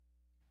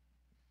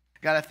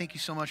God, I thank you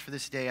so much for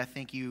this day. I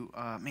thank you,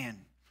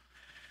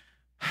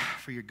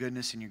 for your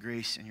goodness and your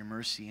grace and your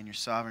mercy and your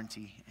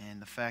sovereignty and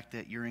the fact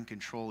that you're in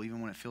control even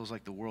when it feels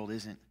like the world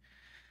isn't.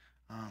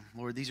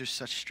 Lord, these are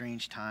such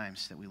strange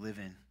times that we live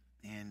in.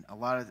 And a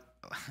lot of,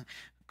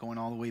 going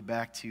all the way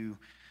back to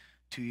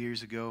 2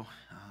 years ago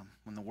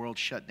when the world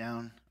shut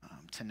down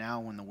to now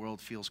when the world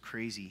feels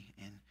crazy.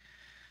 And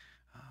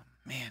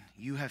man,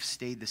 you have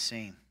stayed the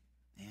same.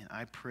 And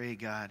I pray,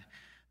 God,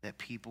 that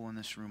people in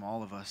this room,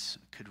 all of us,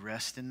 could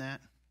rest in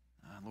that.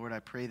 Lord, I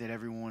pray that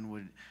everyone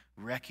would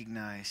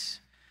recognize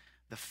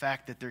the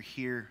fact that they're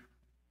here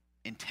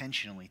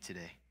intentionally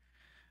today.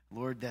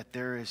 Lord, that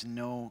there is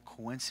no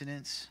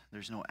coincidence,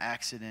 there's no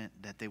accident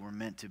that they were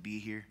meant to be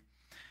here,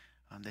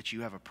 that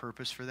you have a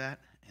purpose for that.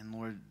 And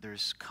Lord,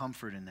 there's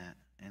comfort in that.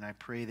 And I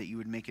pray that you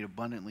would make it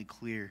abundantly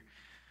clear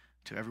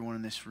to everyone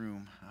in this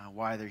room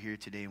why they're here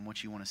today and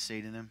what you want to say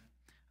to them.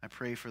 I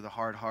pray for the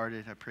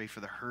hard-hearted. I pray for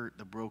the hurt,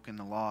 the broken,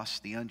 the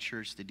lost, the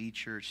unchurched, the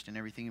de-churched, and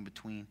everything in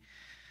between.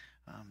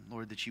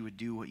 Lord, that you would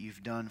do what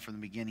you've done from the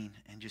beginning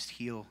and just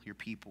heal your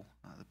people,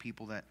 the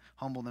people that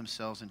humble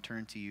themselves and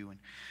turn to you. And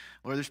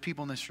Lord, there's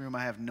people in this room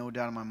I have no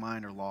doubt in my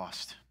mind are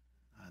lost.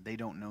 They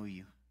don't know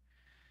you.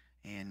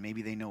 And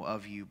maybe they know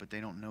of you, but they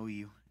don't know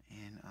you.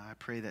 And I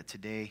pray that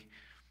today,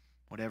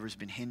 whatever's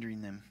been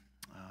hindering them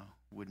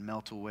would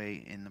melt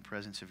away in the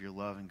presence of your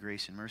love and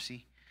grace and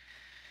mercy.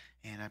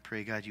 And I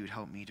pray, God, you would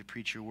help me to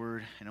preach your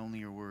word and only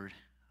your word,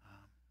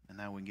 and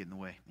that wouldn't get in the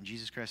way. In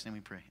Jesus Christ's name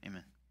we pray.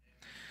 Amen.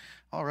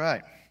 All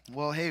right.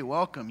 Well, hey,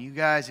 welcome. You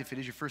guys, if it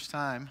is your first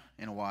time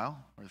in a while,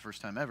 or the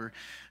first time ever,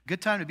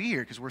 good time to be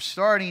here because we're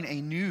starting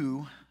a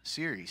new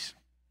series.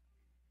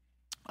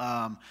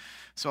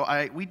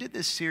 We did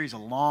this series a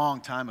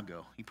long time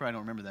ago. You probably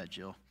don't remember that,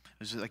 Jill. It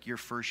was like your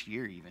first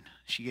year even.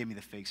 She gave me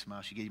the fake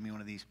smile. She gave me one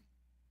of these,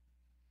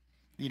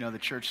 the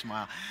church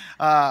smile.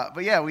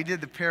 But yeah, we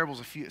did the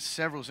parables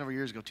several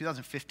years ago.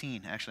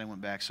 2015, actually, I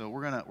went back. So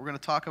we're gonna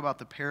talk about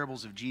the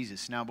parables of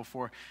Jesus. Now,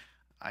 before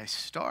I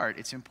start,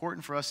 it's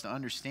important for us to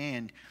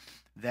understand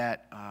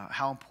that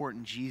how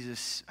important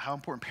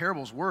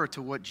parables were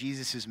to what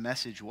Jesus'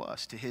 message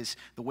was, to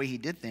the way he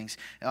did things.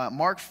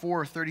 Mark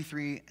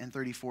 4:33 and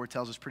 34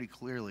 tells us pretty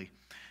clearly.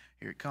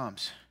 Here it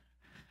comes.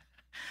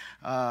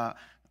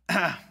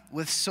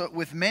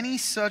 With many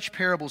such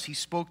parables, he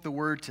spoke the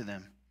word to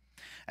them,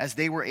 as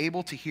they were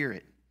able to hear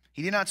it.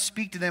 He did not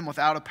speak to them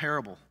without a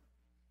parable,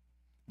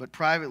 but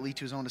privately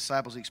to his own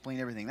disciples he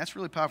explained everything. That's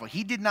really powerful.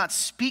 He did not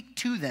speak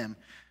to them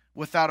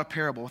without a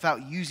parable,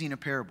 without using a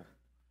parable.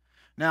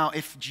 Now,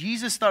 if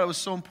Jesus thought it was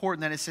so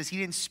important that it says he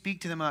didn't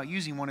speak to them without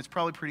using one, it's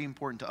probably pretty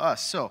important to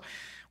us. So,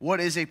 what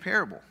is a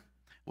parable?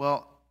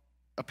 Well,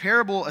 a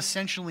parable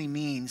essentially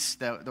means,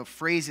 that the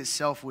phrase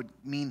itself would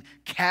mean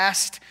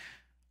cast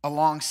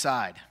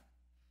alongside.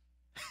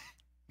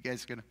 You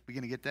guys we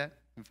gonna get that?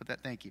 We put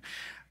that? Thank you.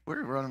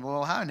 We're running a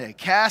little high today.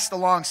 Cast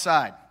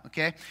alongside,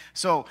 okay?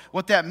 So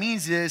what that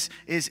means is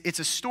it's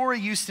a story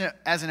used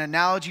as an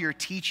analogy or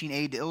teaching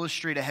aid to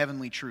illustrate a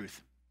heavenly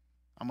truth.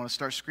 I'm going to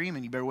start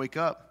screaming. You better wake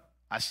up.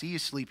 I see you,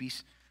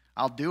 sleepies.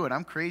 I'll do it.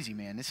 I'm crazy,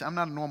 man. I'm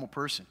not a normal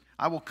person.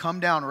 I will come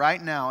down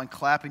right now and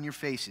clap in your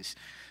faces,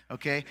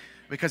 okay?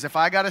 Because if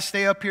I got to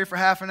stay up here for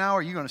half an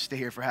hour, you're going to stay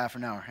here for half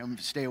an hour and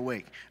stay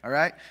awake, all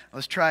right?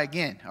 Let's try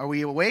again. Are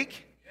we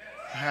awake?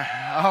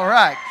 Yes. All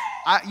right.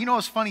 You know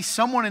what's funny?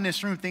 Someone in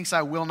this room thinks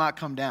I will not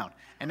come down.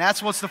 And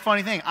that's what's the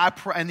funny thing.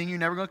 And then you're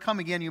never going to come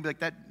again. You'll be like,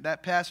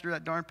 that pastor,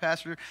 that darn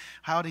pastor,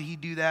 how did he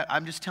do that?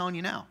 I'm just telling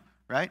you now,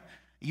 right?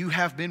 You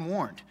have been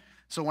warned.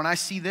 So when I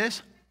see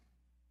this,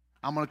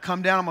 I'm going to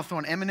come down. I'm going to throw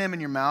an M&M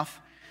in your mouth,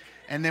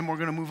 and then we're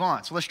going to move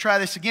on. So let's try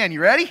this again. You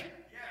ready?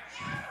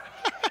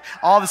 Yes.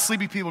 All the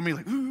sleepy people are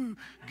like, ooh,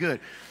 good.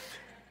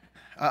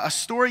 A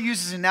story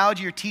uses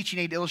analogy or teaching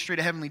aid to illustrate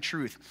a heavenly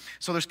truth.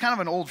 So there's kind of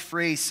an old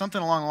phrase,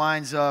 something along the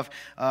lines of,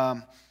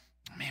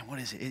 what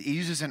is it? It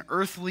uses an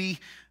earthly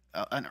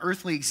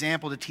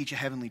example to teach a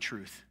heavenly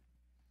truth.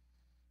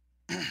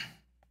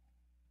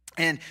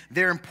 And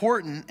they're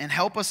important and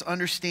help us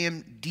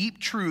understand deep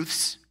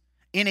truths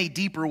in a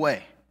deeper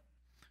way.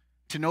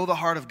 To know the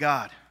heart of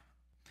God,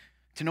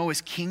 to know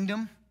his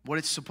kingdom, what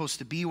it's supposed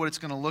to be, what it's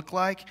going to look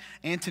like,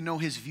 and to know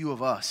his view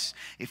of us.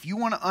 If you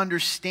want to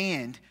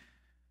understand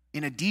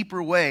in a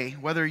deeper way,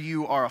 whether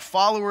you are a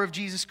follower of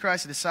Jesus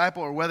Christ, a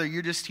disciple, or whether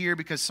you're just here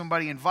because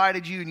somebody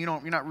invited you and you're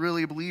not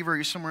really a believer,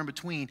 you're somewhere in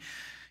between.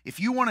 If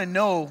you want to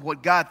know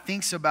what God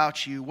thinks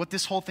about you, what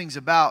this whole thing's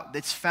about,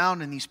 that's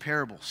found in these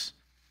parables.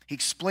 He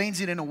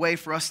explains it in a way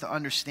for us to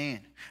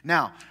understand.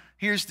 Now,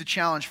 here's the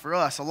challenge for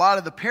us. A lot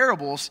of the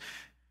parables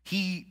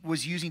he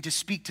was using to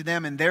speak to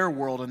them in their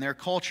world and their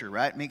culture,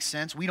 right? Makes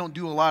sense? We don't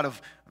do a lot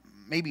of,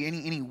 maybe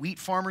any wheat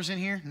farmers in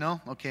here?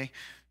 No? Okay.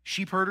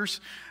 Sheep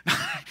herders?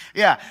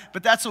 Yeah,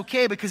 but that's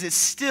okay because it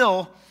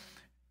still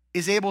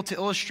is able to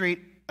illustrate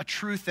a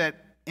truth that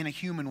in a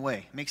human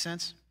way. Make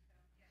sense?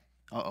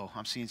 Uh-oh,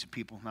 I'm seeing some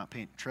people not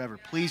paying. Trevor,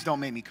 please don't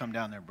make me come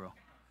down there, bro.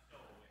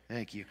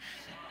 Thank you.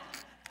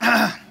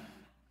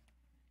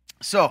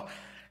 So,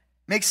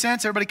 makes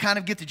sense? Everybody kind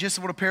of get the gist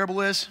of what a parable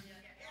is?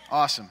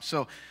 Awesome.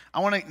 So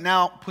I want to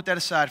now put that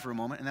aside for a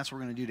moment, and that's what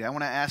we're going to do today. I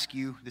want to ask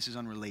you, this is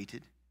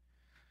unrelated,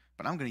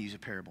 but I'm going to use a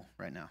parable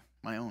right now,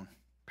 my own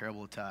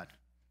parable of Todd.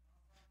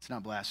 It's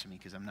not blasphemy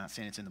because I'm not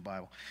saying it's in the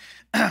Bible.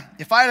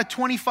 If I had a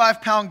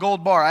 25-pound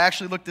gold bar, I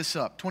actually looked this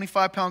up,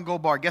 25-pound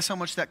gold bar, guess how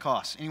much that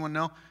costs? Anyone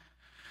know?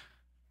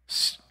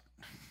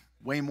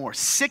 Way more,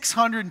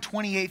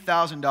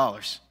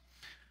 $628,000.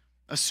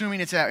 Assuming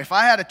it's out. If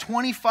I had a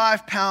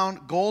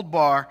 25-pound gold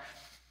bar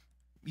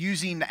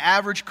using the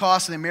average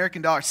cost of the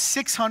American dollar,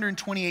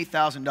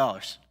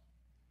 $628,000.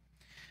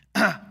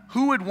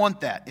 Who would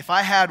want that if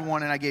I had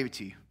one and I gave it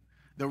to you?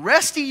 The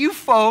rest of you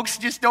folks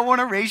just don't want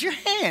to raise your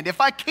hand. If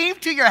I came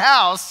to your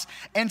house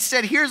and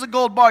said, here's a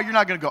gold bar, you're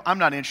not going to go, I'm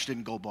not interested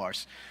in gold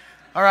bars.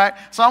 All right?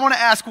 So I want to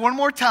ask one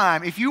more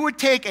time, if you would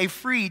take a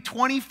free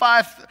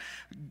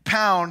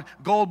 25-pound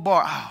gold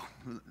bar,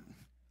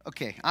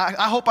 okay,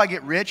 I hope I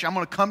get rich. I'm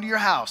going to come to your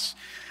house.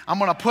 I'm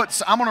going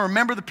to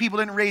remember the people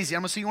that didn't raise you.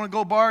 I'm going to say, you want a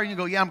gold bar? And you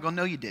go, yeah. I'm going,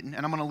 no, you didn't.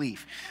 And I'm going to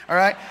leave. All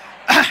right?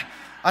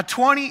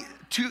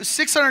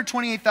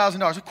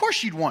 $628,000. Of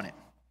course you'd want it.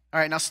 All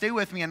right, now stay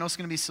with me. I know it's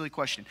going to be a silly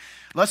question.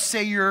 Let's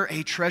say you're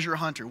a treasure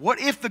hunter. What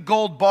if the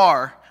gold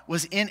bar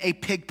was in a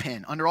pig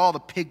pen under all the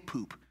pig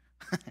poop?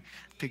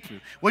 Pig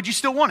poop. Would you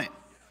still want it?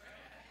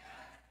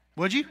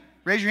 Would you?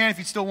 Raise your hand if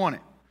you'd still want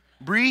it.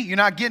 Bree, you're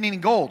not getting any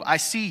gold. I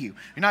see you.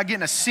 You're not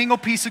getting a single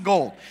piece of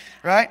gold,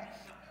 right?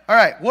 All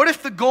right, what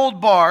if the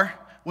gold bar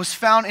was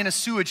found in a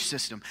sewage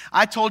system?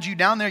 I told you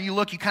down there, you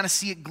look, you kind of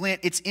see it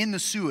glint. It's in the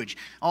sewage.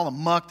 All the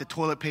muck, the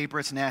toilet paper,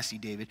 it's nasty,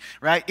 David,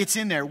 right? It's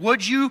in there.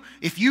 Would you,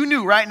 if you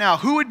knew right now,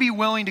 who would be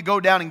willing to go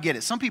down and get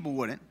it? Some people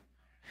wouldn't.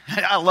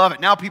 I love it.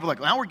 Now people are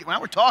like, now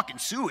we're talking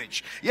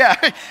sewage. Yeah,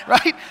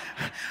 right?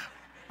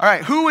 All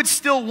right, who would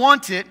still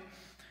want it?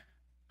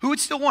 Who would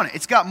still want it?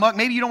 It's got muck.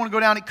 Maybe you don't want to go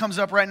down. It comes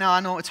up right now. I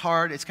know it's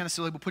hard. It's kind of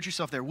silly, but put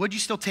yourself there. Would you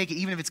still take it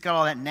even if it's got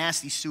all that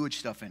nasty sewage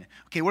stuff in it?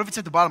 Okay, what if it's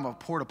at the bottom of a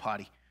porta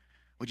potty?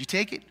 Would you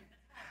take it?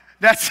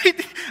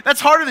 That's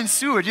harder than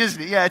sewage,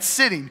 isn't it? Yeah, it's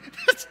sitting.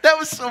 That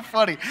was so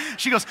funny.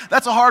 She goes,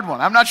 that's a hard one.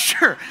 I'm not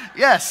sure.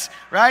 Yes,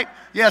 right?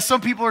 Yeah,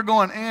 some people are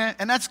going,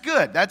 and that's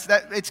good.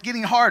 It's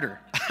getting harder.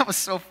 That was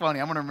so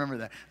funny. I'm going to remember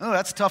that. Oh,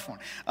 that's a tough one.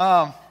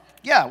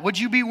 Yeah, would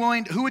you be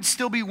willing, who would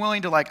still be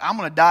willing to I'm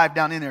going to dive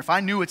down in there. If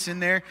I knew it's in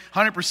there,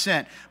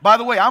 100%. By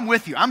the way, I'm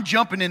with you. I'm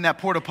jumping in that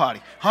porta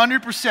potty.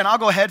 100%. I'll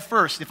go head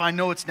first if I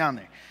know it's down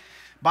there.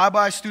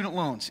 Bye-bye student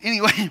loans.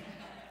 Anyway.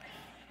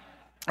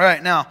 All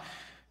right, now,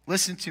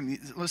 listen to me.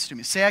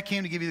 Say I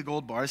came to give you the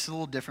gold bar. This is a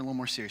little different, a little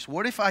more serious.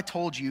 What if I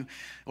told you,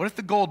 what if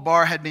the gold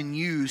bar had been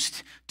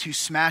used to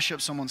smash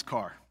up someone's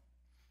car?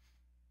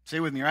 Say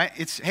with me, right?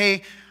 It's,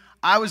 hey,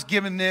 I was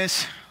given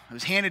this. It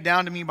was handed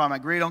down to me by my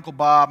great Uncle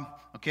Bob,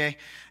 okay?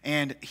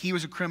 And he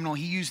was a criminal.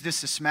 He used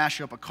this to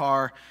smash up a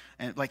car,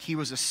 and like he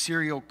was a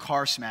serial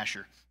car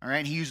smasher, all right?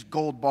 And he used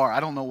gold bar. I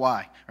don't know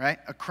why, right?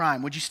 A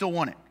crime. Would you still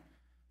want it?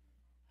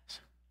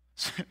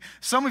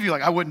 Some of you are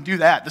like, I wouldn't do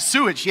that. The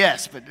sewage,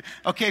 yes, but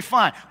okay,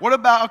 fine. What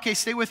about, okay,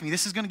 stay with me.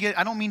 This is going to get,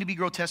 I don't mean to be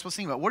grotesque. Let's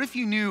think about it. What if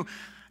you knew,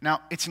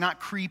 now it's not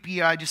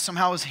creepy, I just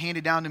somehow was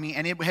handed down to me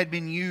and it had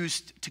been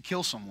used to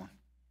kill someone.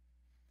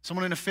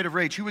 Someone in a fit of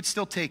rage. Who would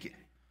still take it?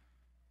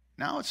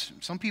 Now it's,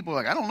 some people are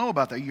like, I don't know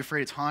about that. Are you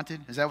afraid it's haunted?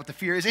 Is that what the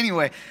fear is?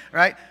 Anyway,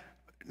 right?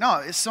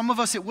 No, some of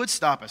us, it would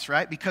stop us,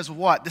 right? Because of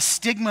what? The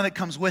stigma that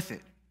comes with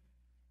it.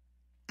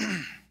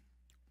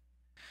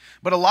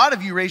 But a lot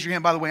of you raise your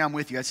hand, by the way, I'm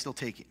with you. I'd still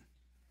take it.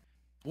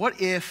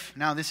 What if,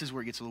 now this is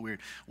where it gets a little weird.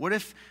 What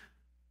if,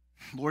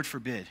 Lord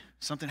forbid,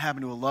 something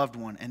happened to a loved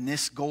one and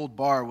this gold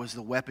bar was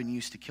the weapon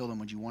used to kill them?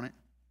 Would you want it?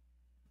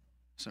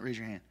 So raise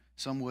your hand.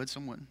 Some would,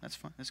 some wouldn't. That's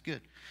fine. That's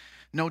good.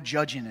 No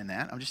judging in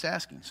that. I'm just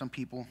asking. Some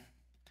people,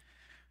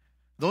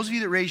 those of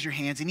you that raise your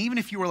hands, and even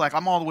if you were like,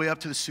 I'm all the way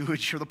up to the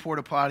sewage or the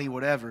porta potty,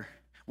 whatever,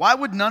 why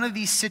would none of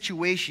these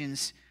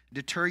situations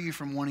deter you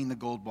from wanting the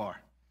gold bar?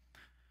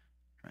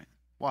 Right?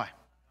 Why?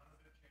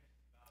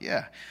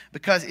 Yeah,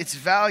 because its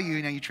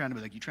value, now you're trying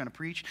to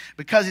preach?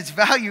 Because its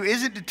value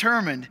isn't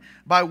determined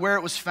by where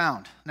it was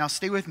found. Now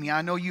stay with me.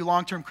 I know you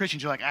long-term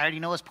Christians, you're like, I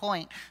already know his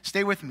point.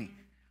 Stay with me.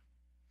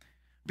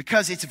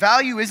 Because its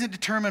value isn't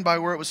determined by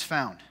where it was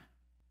found,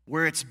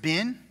 where it's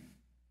been,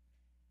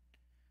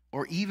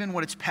 or even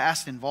what its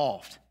past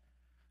involved.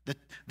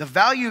 The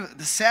value,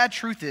 the sad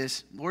truth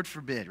is, Lord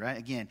forbid, right,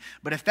 again,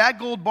 but if that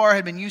gold bar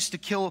had been used to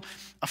kill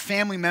a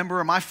family member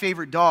or my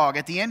favorite dog,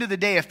 at the end of the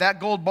day, if that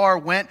gold bar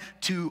went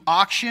to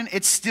auction,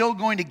 it's still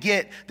going to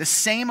get the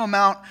same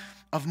amount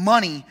of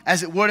money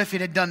as it would if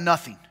it had done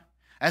nothing,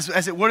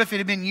 as it would if it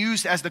had been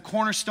used as the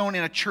cornerstone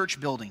in a church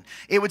building.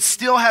 It would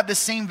still have the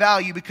same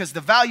value because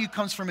the value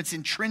comes from its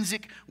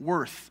intrinsic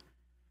worth.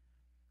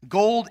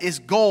 Gold is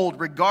gold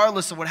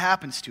regardless of what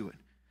happens to it.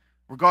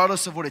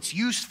 Regardless of what it's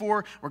used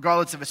for,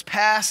 regardless of its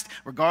past,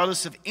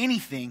 regardless of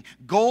anything,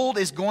 gold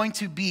is going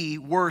to be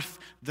worth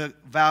the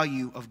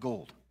value of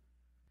gold.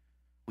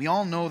 We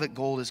all know that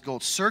gold is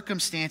gold.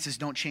 Circumstances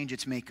don't change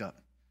its makeup.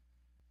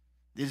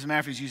 It doesn't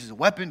matter if it's used as a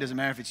weapon, doesn't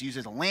matter if it's used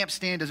as a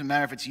lampstand, doesn't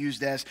matter if it's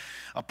used as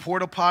a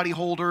porta potty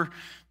holder.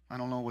 I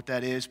don't know what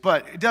that is,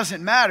 but it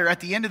doesn't matter.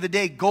 At the end of the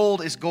day,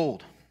 gold is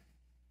gold.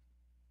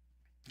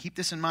 Keep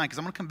this in mind because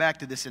I'm going to come back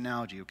to this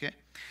analogy, okay?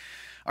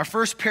 Our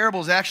first parable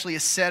is actually a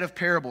set of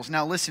parables.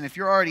 Now listen, if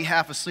you're already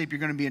half asleep, you're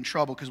going to be in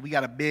trouble because we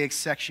got a big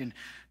section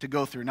to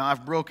go through. Now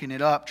I've broken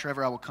it up.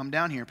 Trevor, I will come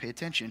down here and pay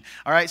attention.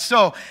 All right,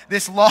 so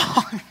this long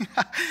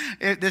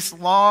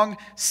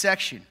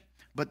section.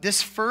 But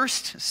this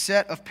first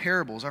set of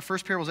parables, our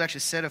first parable is actually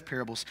a set of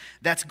parables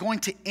that's going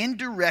to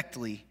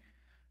indirectly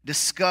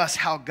discuss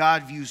how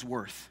God views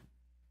worth.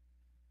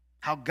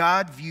 How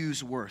God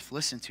views worth.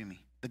 Listen to me.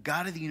 The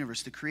God of the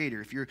universe, the creator,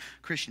 if you're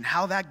a Christian,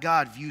 how that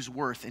God views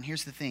worth. And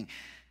here's the thing,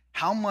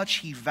 how much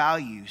he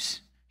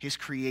values his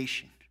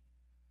creation,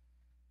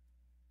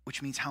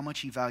 which means how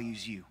much he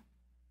values you.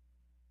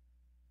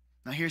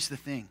 Now here's the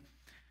thing.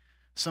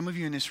 Some of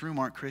you in this room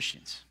aren't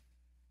Christians.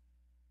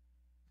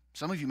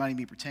 Some of you might even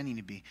be pretending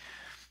to be.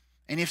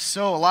 And if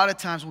so, a lot of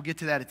times we'll get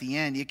to that at the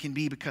end. It can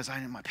be because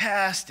I know my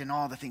past and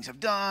all the things I've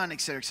done,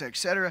 et cetera, et cetera, et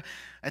cetera.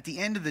 At the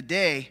end of the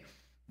day,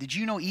 did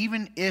you know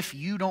even if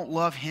you don't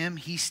love him,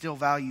 he still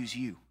values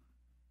you?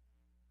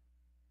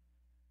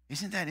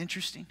 Isn't that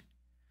interesting?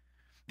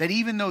 That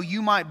even though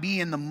you might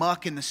be in the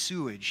muck and the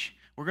sewage,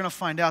 we're going to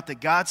find out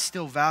that God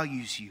still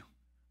values you.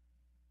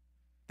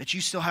 That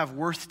you still have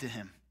worth to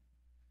him.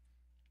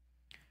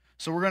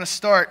 So we're going to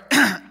start.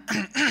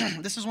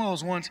 This is one of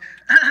those ones,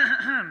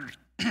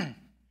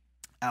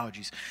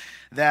 allergies,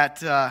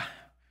 that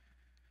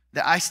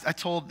I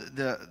told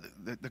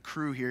the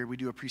crew here, we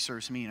do a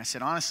pre-service meeting. I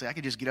said, honestly, I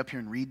could just get up here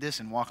and read this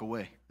and walk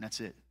away. And that's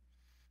it.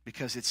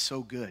 Because it's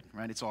so good,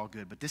 right? It's all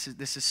good. But this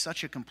is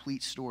such a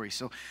complete story.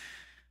 So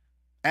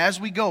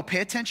as we go, pay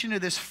attention to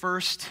this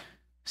first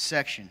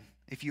section.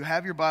 If you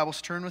have your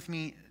Bibles, turn with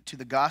me to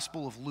the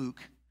Gospel of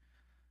Luke,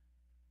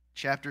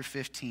 chapter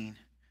 15.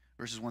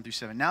 Verses 1 through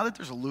 7. Now that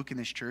there's a Luke in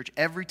this church,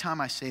 every time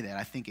I say that,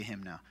 I think of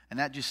him now.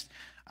 And I just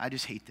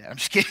hate that. I'm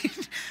just kidding.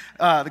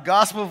 The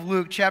Gospel of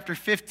Luke, chapter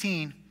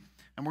 15,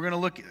 and we're going to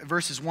look at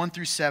verses 1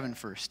 through 7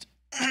 first.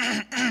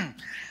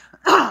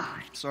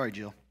 Sorry,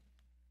 Jill.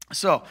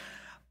 So,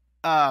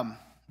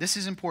 this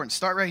is important.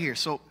 Start right here.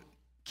 So,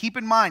 keep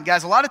in mind,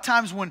 guys, a lot of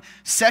times when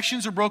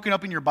sections are broken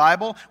up in your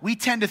Bible, we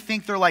tend to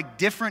think they're like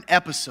different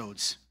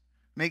episodes.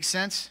 Make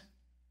sense?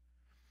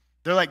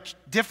 They're like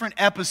different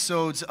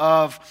episodes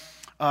of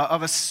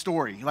a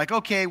story. Like,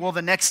 okay, well,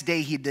 the next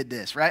day he did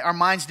this, right? Our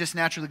minds just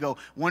naturally go,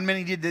 1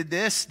 minute he did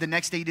this, the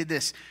next day he did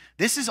this.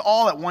 This is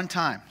all at one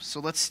time.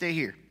 So let's stay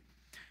here.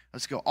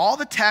 Let's go. All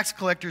the tax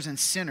collectors and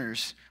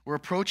sinners were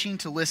approaching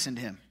to listen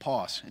to him.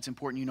 Pause. It's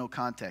important you know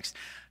context.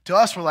 To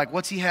us, we're like,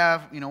 what's he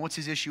have? What's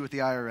his issue with the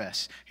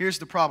IRS? Here's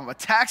the problem. A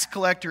tax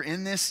collector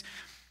in this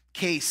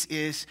case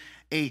is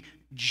a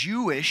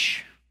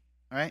Jewish,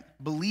 right?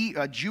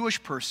 A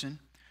Jewish person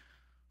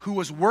who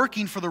was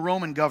working for the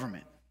Roman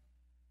government.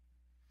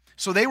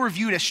 So they were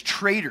viewed as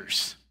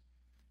traitors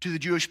to the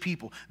Jewish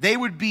people. They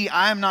would be,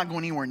 I am not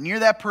going anywhere near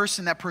that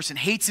person. That person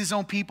hates his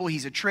own people.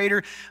 He's a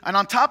traitor. And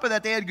on top of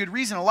that, they had good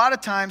reason. A lot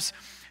of times,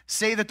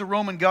 say that the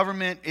Roman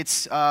government,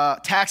 its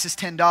tax is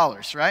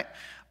 $10, right?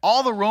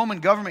 All the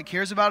Roman government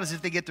cares about is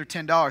if they get their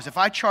 $10. If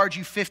I charge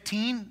you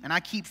 15 and I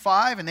keep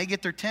 5 and they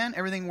get their 10,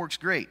 everything works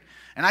great.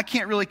 And I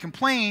can't really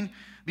complain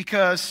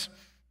because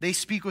they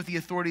speak with the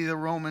authority of the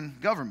Roman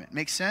government.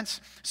 Makes sense?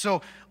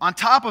 So on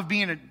top of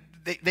being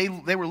they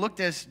were looked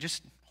as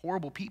just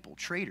horrible people,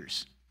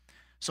 traitors.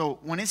 So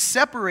when it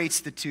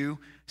separates the two,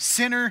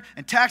 sinner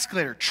and tax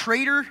collector,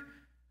 traitor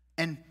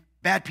and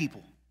bad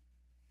people.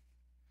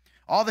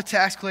 All the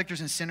tax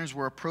collectors and sinners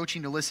were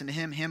approaching to listen to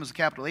him. Him is a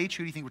capital H.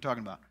 Who do you think we're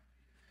talking about?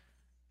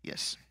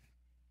 Yes.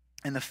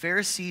 And the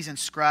Pharisees and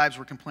scribes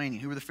were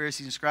complaining. Who were the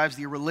Pharisees and scribes?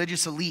 The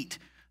religious elite.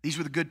 These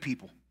were the good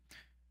people.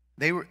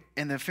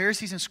 And the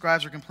Pharisees and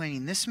scribes were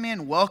complaining, this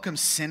man welcomes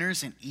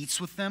sinners and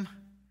eats with them.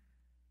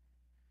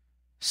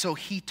 So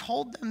he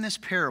told them this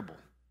parable.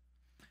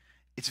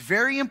 It's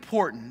very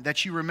important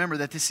that you remember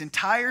that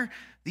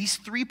these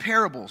 3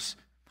 parables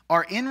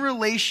are in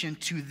relation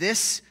to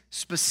this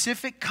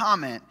specific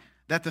comment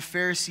that the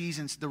Pharisees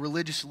and the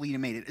religious elite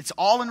made. It's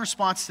all in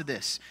response to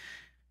this.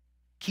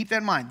 Keep that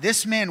in mind.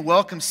 This man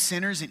welcomes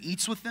sinners and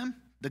eats with them.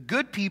 The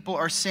good people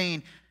are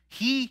saying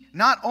he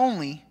not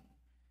only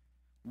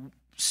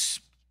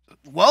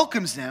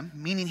welcomes them,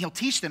 meaning he'll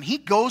teach them, he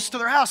goes to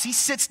their house. He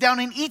sits down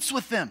and eats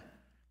with them.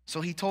 So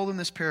he told them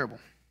this parable.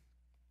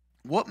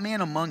 What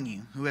man among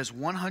you who has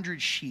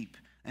 100 sheep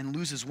and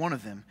loses one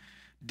of them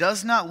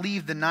does not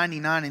leave the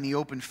 99 in the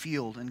open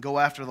field and go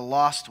after the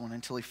lost one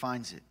until he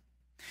finds it?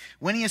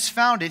 When he has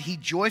found it, he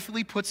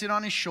joyfully puts it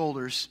on his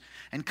shoulders,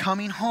 and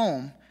coming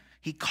home,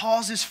 he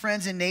calls his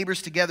friends and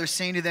neighbors together,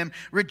 saying to them,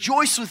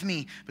 rejoice with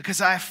me, because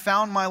I have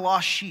found my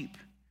lost sheep.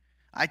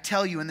 I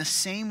tell you, in the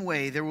same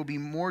way, there will be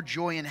more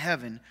joy in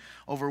heaven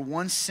over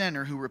one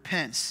sinner who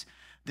repents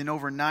than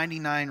over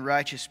 99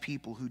 righteous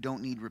people who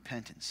don't need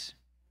repentance.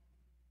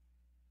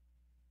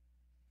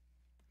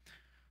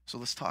 So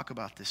let's talk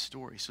about this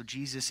story. So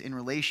Jesus, in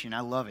relation, I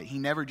love it. He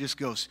never just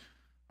goes,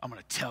 I'm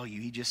going to tell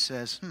you. He just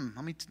says,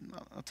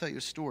 I'll tell you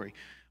a story.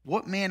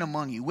 What man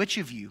among you, which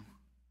of you,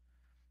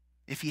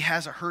 if he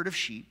has a herd of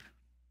sheep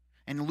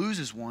and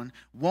loses one,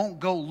 won't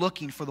go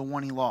looking for the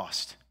one he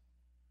lost?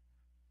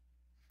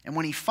 And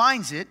when he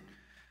finds it,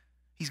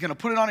 he's going to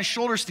put it on his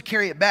shoulders to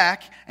carry it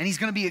back, and he's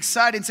going to be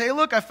excited and say, hey,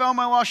 look, I found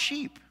my lost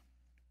sheep.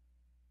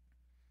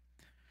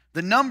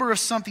 The number of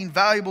something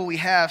valuable we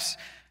have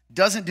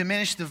doesn't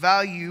diminish the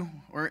value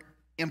or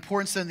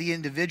importance of the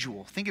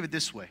individual. Think of it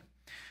this way.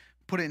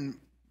 Put it in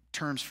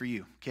terms for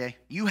you, okay?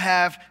 You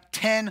have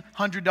 10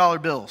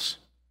 $100 bills.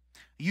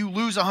 You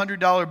lose a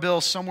 $100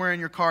 bill somewhere in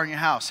your car in your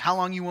house. How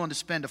long are you willing to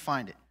spend to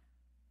find it?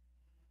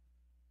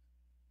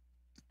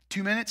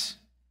 2 minutes?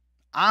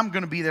 I'm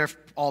going to be there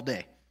all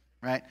day,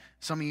 right?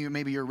 Some of you,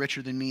 maybe you're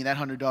richer than me. That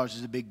 $100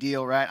 is a big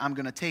deal, right? I'm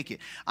going to take it.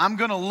 I'm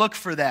going to look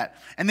for that.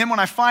 And then when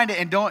I find it,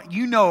 and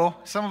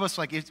some of us,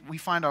 like, if we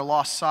find our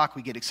lost sock,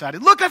 we get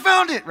excited. Look, I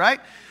found it, right?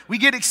 We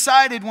get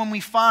excited when we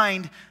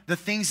find the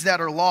things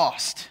that are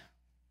lost.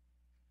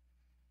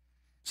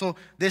 So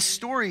this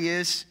story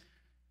is,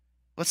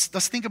 let's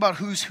think about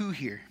who's who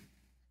here.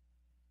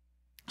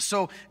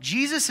 So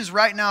Jesus is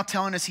right now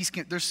telling us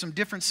there's some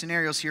different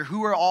scenarios here.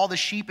 Who are all the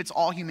sheep? It's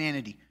all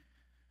humanity.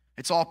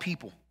 It's all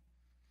people.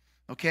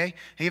 Okay?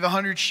 You have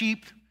 100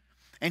 sheep,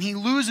 and he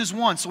loses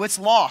one, so it's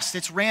lost.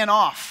 It's ran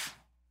off.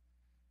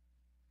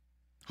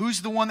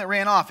 Who's the one that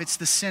ran off? It's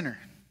the sinner.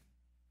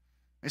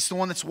 It's the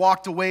one that's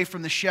walked away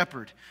from the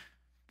shepherd.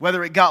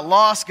 Whether it got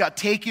lost, got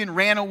taken,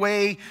 ran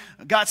away,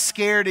 got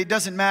scared, it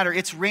doesn't matter.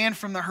 It's ran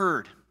from the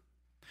herd.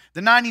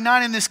 The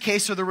 99 in this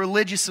case are the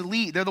religious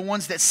elite. They're the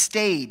ones that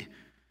stayed.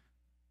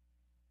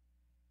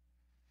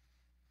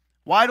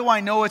 Why do I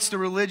know it's the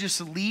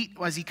religious elite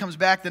as he comes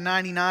back, the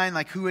 99,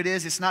 like who it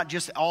is? It's not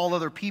just all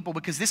other people,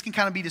 because this can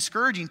kind of be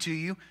discouraging to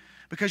you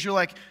because you're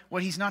like,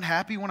 what, he's not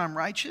happy when I'm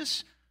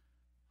righteous?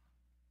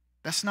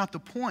 That's not the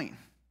point.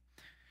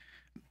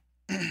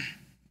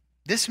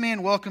 This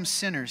man welcomes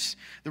sinners.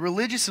 The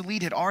religious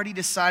elite had already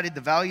decided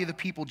the value of the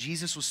people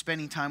Jesus was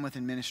spending time with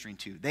and ministering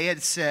to. They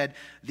had said,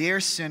 they're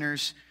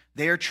sinners,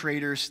 they're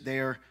traitors,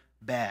 they're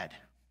bad.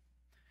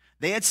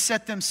 They had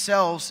set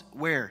themselves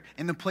where?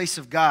 In the place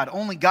of God.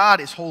 Only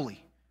God is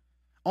holy.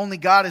 Only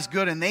God is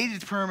good. And they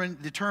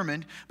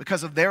determined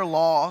because of their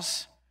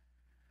laws,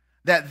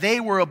 that they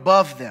were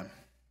above them.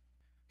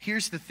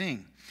 Here's the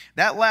thing.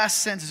 That last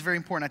sentence is very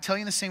important. I tell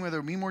you in the same way, there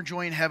will be more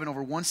joy in heaven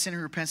over one sinner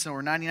who repents than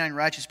over 99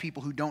 righteous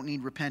people who don't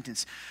need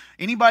repentance.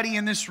 Anybody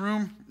in this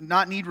room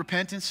not need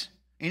repentance?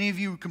 Any of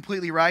you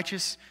completely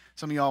righteous?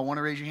 Some of y'all want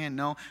to raise your hand?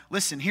 No.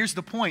 Listen, here's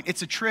the point.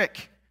 It's a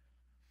trick.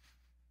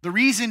 The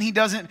reason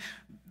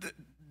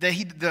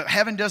the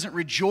heaven doesn't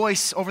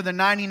rejoice over the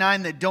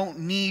 99 that don't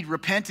need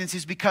repentance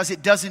is because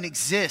it doesn't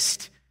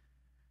exist.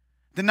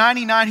 The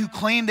 99 who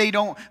claim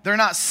they're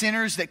not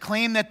sinners, that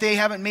claim that they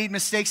haven't made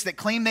mistakes, that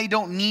claim they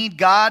don't need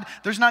God,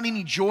 there's not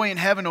any joy in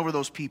heaven over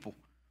those people.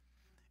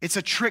 It's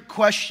a trick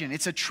question.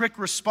 It's a trick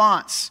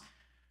response.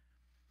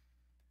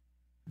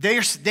 They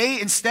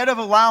instead of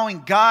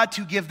allowing God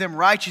to give them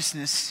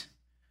righteousness,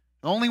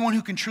 the only one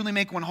who can truly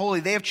make one holy,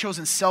 they have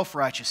chosen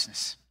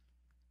self-righteousness.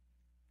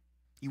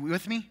 You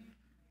with me?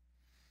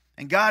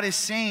 And God is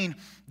saying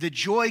the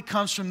joy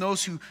comes from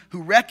those who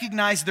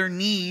recognize their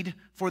need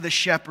for the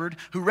shepherd,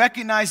 who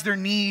recognize their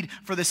need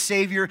for the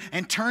Savior,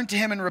 and turn to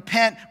Him and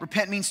repent.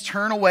 Repent means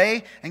turn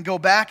away and go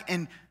back,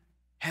 and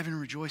heaven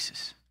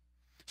rejoices.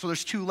 So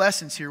there's two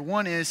lessons here.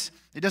 One is,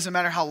 it doesn't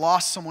matter how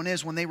lost someone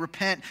is, when they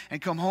repent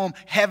and come home,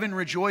 heaven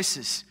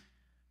rejoices.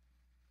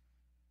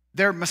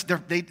 They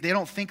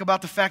don't think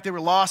about the fact they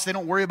were lost. They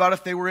don't worry about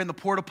if they were in the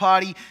porta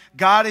potty.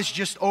 God is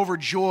just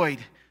overjoyed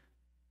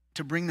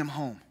to bring them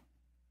home.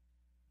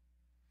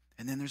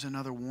 And then there's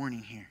another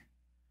warning here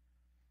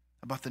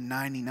about the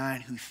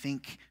 99 who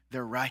think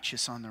they're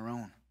righteous on their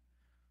own.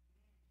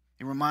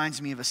 It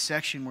reminds me of a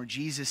section where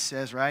Jesus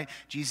says, right?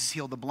 Jesus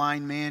healed the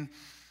blind man.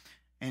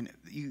 And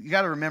you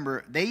got to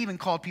remember, they even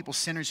called people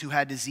sinners who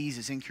had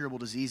diseases, incurable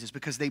diseases,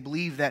 because they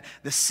believed that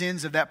the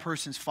sins of that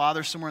person's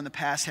father somewhere in the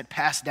past had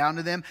passed down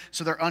to them,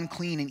 so they're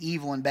unclean and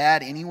evil and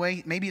bad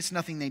anyway. Maybe it's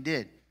nothing they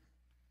did.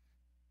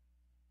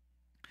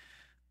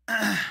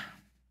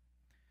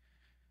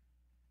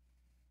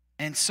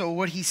 And so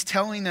what he's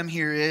telling them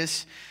here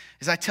is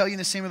I tell you in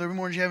the same way, the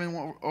more you have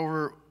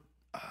over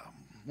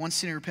one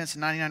sinner repents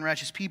and 99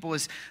 righteous people,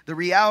 is the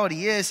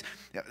reality is,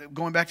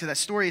 going back to that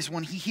story, is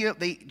when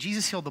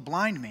Jesus healed the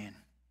blind man.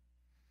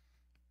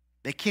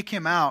 They kick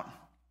him out,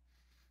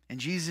 and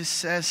Jesus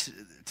says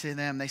to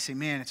them, they say,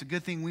 man, it's a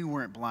good thing we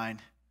weren't blind.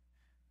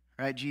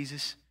 Right,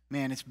 Jesus?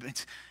 Man,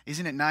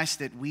 isn't it nice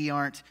that we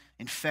aren't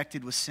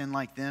infected with sin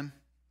like them?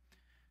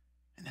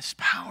 And this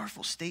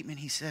powerful statement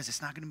he says,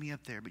 it's not going to be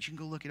up there, but you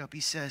can go look it up. He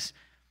says,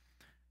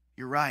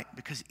 you're right,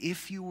 because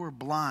if you were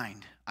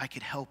blind, I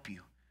could help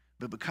you.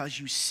 But because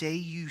you say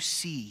you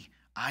see,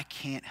 I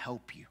can't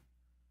help you.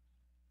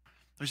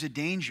 There's a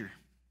danger,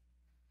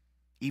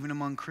 even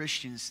among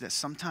Christians, that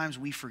sometimes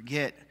we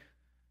forget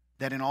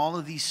that in all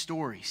of these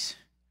stories,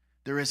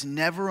 there is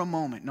never a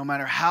moment, no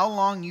matter how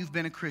long you've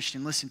been a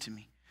Christian, listen to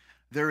me,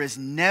 there is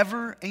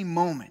never a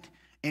moment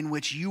in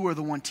which you are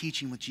the one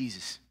teaching with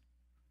Jesus.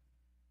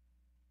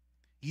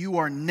 You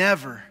are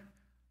never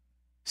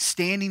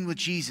standing with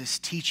Jesus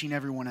teaching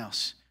everyone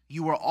else.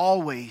 You are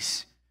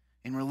always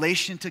in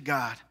relation to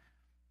God,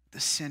 the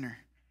sinner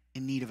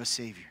in need of a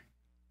Savior.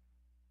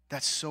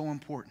 That's so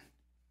important.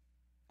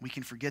 We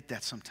can forget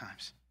that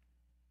sometimes.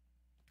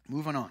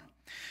 Moving on.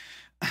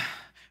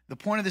 The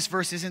point of this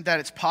verse isn't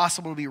that it's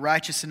possible to be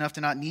righteous enough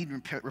to not need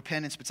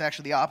repentance, but it's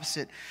actually the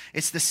opposite.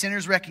 It's the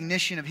sinner's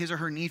recognition of his or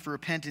her need for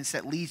repentance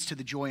that leads to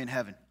the joy in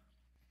heaven.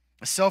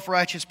 A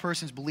self-righteous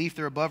person's belief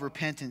they're above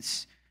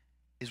repentance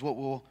is what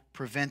will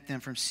prevent them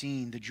from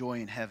seeing the joy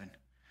in heaven.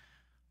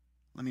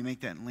 Let me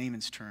make that in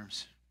layman's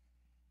terms.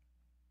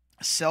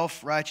 A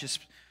self-righteous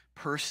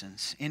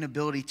person's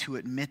inability to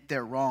admit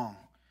their wrong,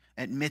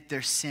 admit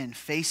their sin,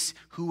 face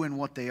who and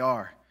what they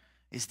are,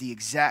 is the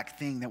exact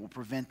thing that will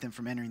prevent them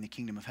from entering the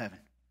kingdom of heaven.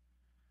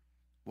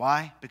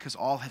 Why? Because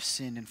all have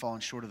sinned and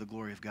fallen short of the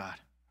glory of God.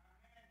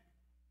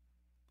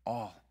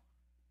 All.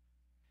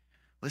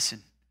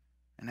 Listen,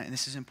 and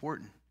this is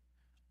important.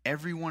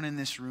 Everyone in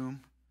this room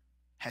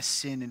has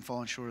sinned and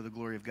fallen short of the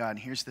glory of God. And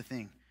here's the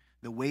thing.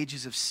 The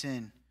wages of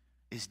sin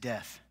is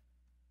death.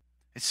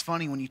 It's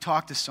funny when you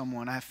talk to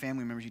someone, I have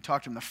family members, you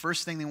talk to them, the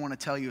first thing they want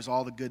to tell you is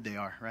all the good they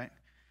are, right?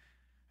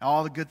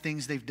 All the good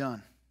things they've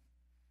done.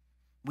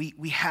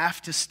 We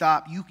have to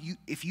stop.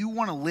 If you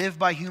want to live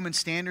by human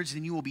standards,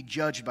 then you will be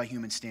judged by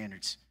human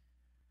standards.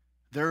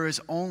 There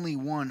is only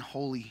one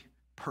holy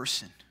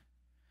person.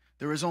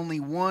 There is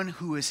only one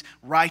who is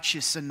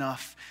righteous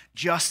enough,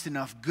 just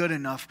enough, good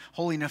enough,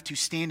 holy enough to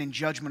stand in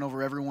judgment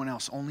over everyone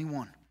else. Only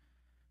one.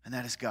 And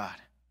that is God.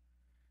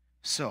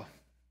 So,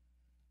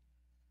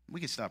 we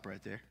could stop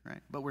right there,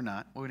 right? But we're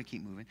not. We're going to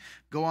keep moving.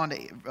 Go on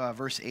to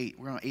verse 8.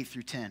 We're on 8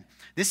 through 10.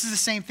 This is the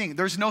same thing.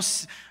 There's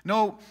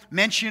no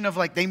mention of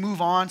like they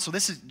move on. So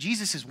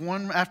Jesus is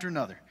one after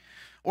another.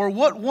 Or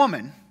what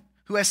woman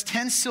who has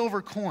 10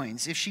 silver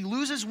coins, if she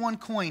loses one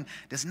coin,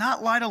 does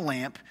not light a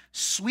lamp,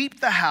 sweep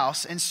the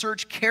house, and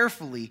search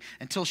carefully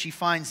until she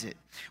finds it?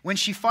 When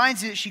she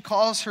finds it, she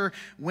calls her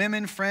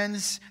women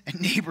friends and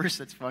neighbors.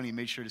 That's funny, he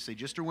made sure to say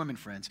just her women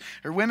friends.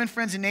 Her women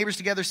friends and neighbors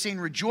together saying,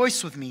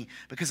 "Rejoice with me,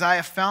 because I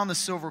have found the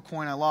silver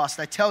coin I lost."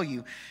 I tell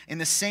you, in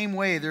the same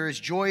way, there is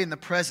joy in the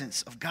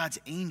presence of God's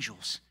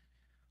angels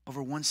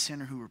over one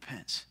sinner who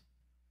repents.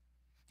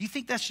 Do you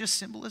think that's just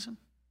symbolism?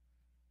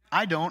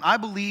 I don't. I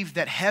believe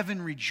that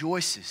heaven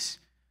rejoices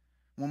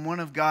when one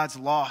of God's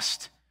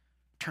lost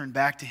turn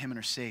back to him and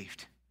are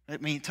saved. I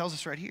mean, it tells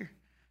us right here.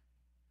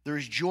 There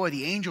is joy.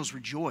 The angels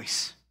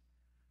rejoice.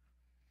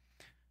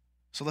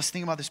 So let's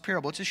think about this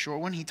parable. It's a short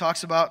one. He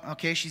talks about,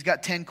 okay, she's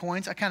got 10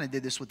 coins. I kind of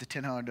did this with the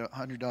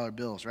 $100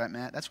 bills, right,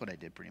 Matt? That's what I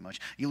did pretty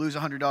much. You lose a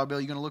 $100 bill,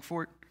 you going to look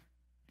for it?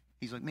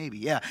 He's like, maybe,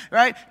 yeah.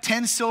 Right?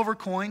 10 silver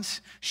coins.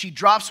 She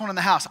drops one in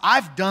the house.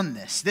 I've done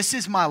this. This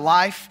is my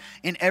life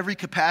in every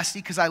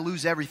capacity because I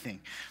lose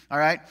everything. All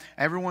right?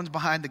 Everyone's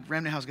behind the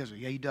remnant house guys.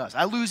 Yeah, he does.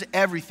 I lose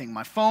everything.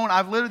 My phone.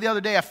 I've literally the other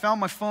day, I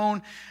found my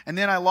phone and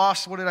then I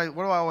lost, what do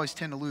I always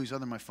tend to lose other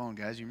than my phone,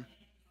 guys?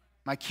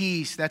 My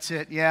keys. That's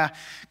it. Yeah.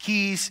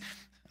 Keys.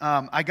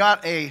 I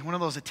got one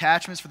of those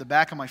attachments for the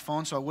back of my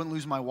phone so I wouldn't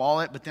lose my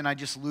wallet, but then I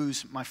just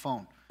lose my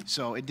phone.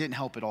 So it didn't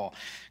help at all.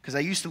 Because I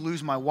used to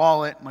lose my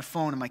wallet, my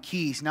phone, and my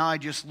keys. Now I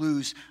just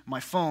lose my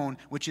phone,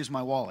 which is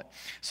my wallet.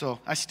 So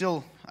I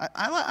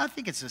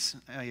think it's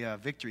a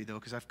victory, though,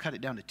 because I've cut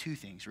it down to 2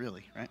 things,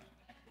 really, right?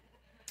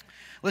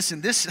 Listen,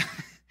 this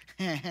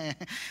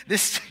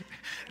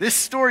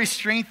story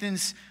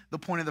strengthens the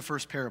point of the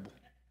first parable,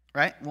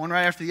 right? One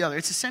right after the other.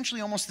 It's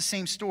essentially almost the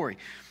same story.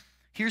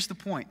 Here's the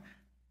point.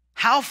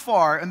 How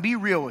far, and be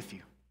real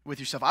with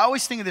yourself. I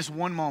always think of this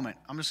one moment.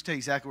 I'm just going to tell you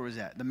exactly where it was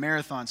at. The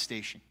Marathon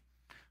Station.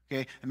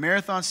 Okay, the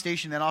Marathon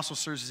Station that also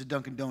serves as a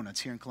Dunkin' Donuts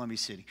here in Columbia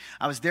City.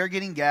 I was there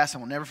getting gas. I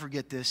will never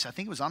forget this. I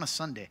think it was on a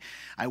Sunday.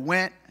 I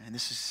went, and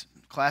this is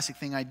a classic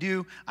thing I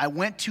do. I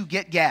went to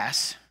get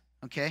gas,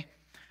 okay?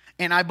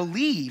 And I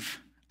believe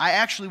I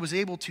actually was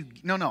able to,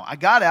 I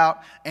got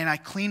out and I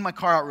cleaned my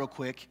car out real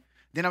quick.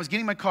 Then I was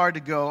getting my car to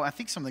go. I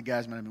think some of the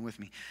guys might have been with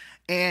me.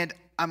 And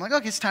I'm like,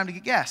 okay, it's time to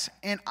get gas.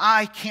 And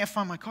I can't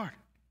find my card.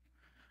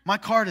 My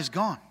card is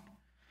gone.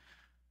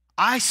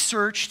 I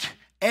searched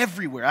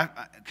everywhere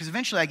because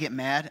eventually I get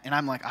mad and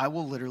I'm like, I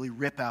will literally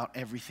rip out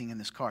everything in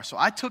this car. So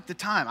I took the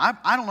time.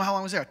 I don't know how long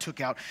I was there. I took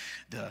out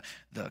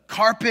the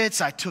carpets.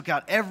 I took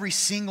out every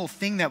single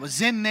thing that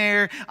was in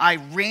there. I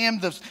rammed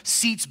the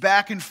seats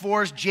back and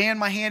forth, jammed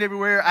my hand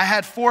everywhere. I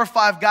had 4 or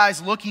 5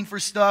 guys looking for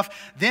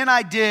stuff. Then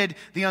I did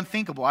the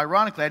unthinkable.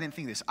 Ironically, I didn't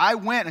think this. I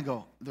went and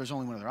go, there's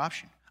only one other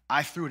option.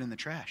 I threw it in the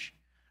trash,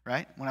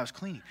 right, when I was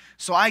cleaning.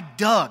 So I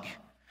dug.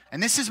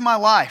 And this is my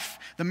life.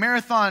 The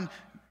Marathon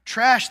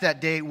trash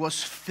that day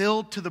was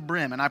filled to the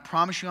brim. And I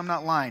promise you I'm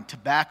not lying.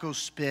 Tobacco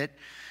spit.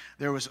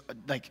 There was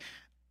it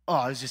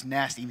was just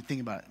nasty even thinking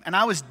about it. And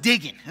I was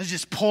digging. I was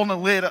just pulling the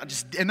lid up.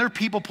 And there are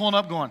people pulling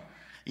up going,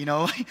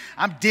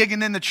 I'm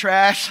digging in the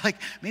trash. Like,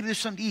 maybe there's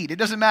something to eat. It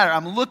doesn't matter.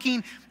 I'm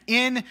looking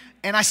in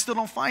and I still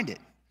don't find it.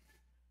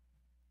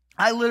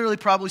 I literally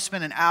probably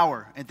spent an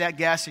hour at that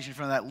gas station in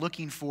front of that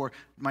looking for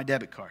my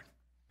debit card.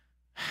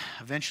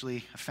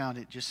 Eventually, I found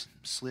it, just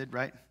slid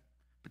right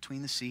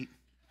between the seat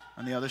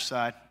on the other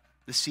side.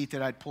 the seat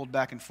that I'd pulled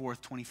back and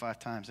forth 25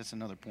 times. That's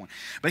another point.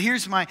 But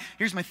here's my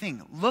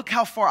thing. Look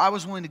how far I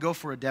was willing to go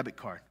for a debit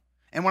card.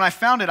 And when I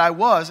found it, I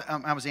was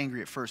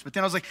angry at first. But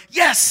then I was like,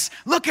 yes,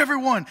 look,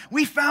 everyone,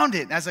 we found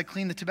it, as I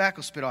cleaned the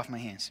tobacco spit off my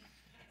hands.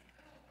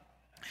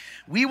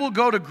 We will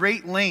go to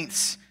great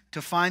lengths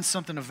to find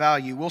something of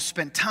value. We'll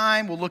spend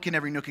time. We'll look in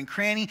every nook and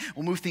cranny.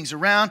 We'll move things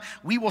around.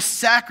 We will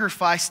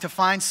sacrifice to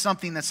find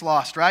something that's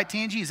lost. Right,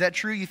 Tangi? Is that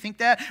true? You think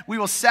that? We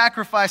will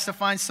sacrifice to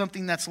find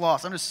something that's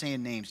lost. I'm just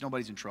saying names.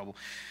 Nobody's in trouble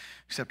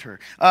except her.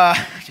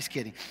 Just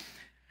kidding.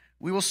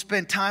 We will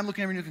spend time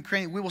looking at every nook and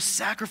cranny. We will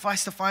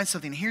sacrifice to find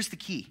something. Here's the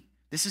key.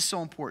 This is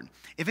so important.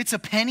 If it's a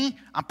penny,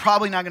 I'm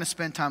probably not going to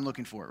spend time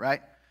looking for it,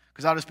 right?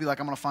 Because I'll just be like,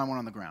 I'm going to find one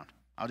on the ground.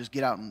 I'll just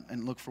get out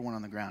and look for one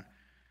on the ground.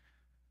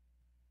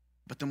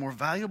 But the more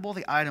valuable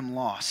the item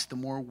lost, the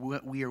more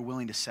we are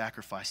willing to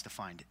sacrifice to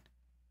find it.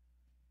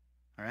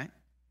 All right?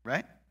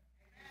 Right?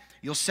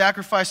 You'll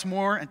sacrifice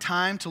more and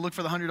time to look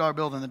for the $100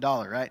 bill than the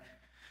dollar, right?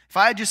 If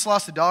I had just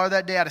lost a dollar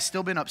that day, I'd have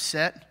still been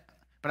upset,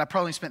 but I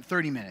probably spent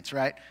 30 minutes,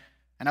 right?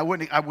 And I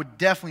would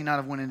definitely not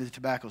have went into the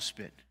tobacco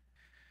spit.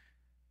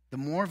 The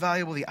more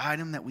valuable the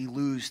item that we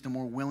lose, the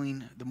more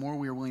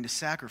we are willing to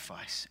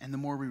sacrifice, and the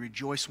more we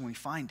rejoice when we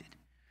find it.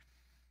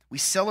 We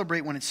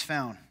celebrate when it's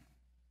found.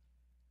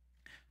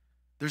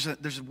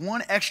 There's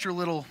one extra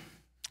little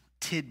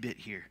tidbit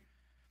here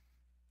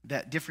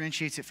that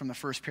differentiates it from the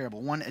first parable,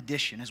 one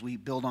addition as we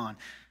build on.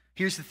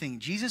 Here's the thing.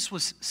 Jesus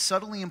was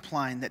subtly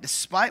implying that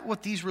despite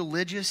what these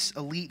religious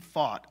elite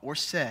thought or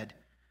said,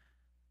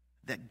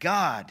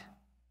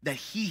 that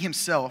he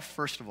himself,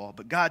 first of all,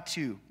 but God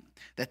too,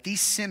 that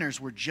these sinners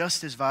were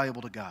just as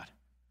valuable to God.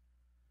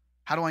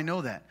 How do I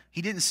know that?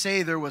 He didn't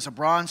say there was a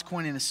bronze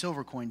coin and a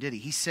silver coin, did he?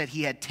 He said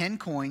he had 10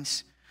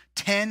 coins,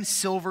 10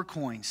 silver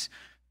coins,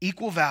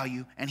 equal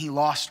value, and he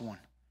lost one.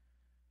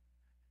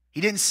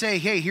 He didn't say,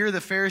 hey, here are the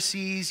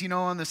Pharisees,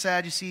 and the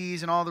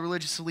Sadducees and all the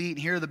religious elite, and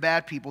here are the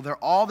bad people. They're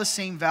all the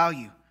same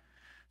value.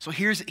 So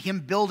here's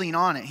him building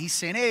on it. He's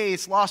saying, hey,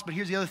 it's lost, but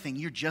here's the other thing.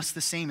 You're just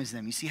the same as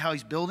them. You see how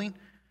he's building?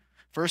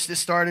 First, it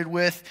started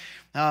with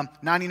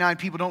 99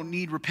 people don't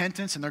need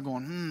repentance, and they're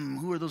going,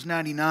 who are those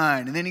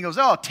 99? And then he goes,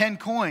 10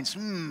 coins.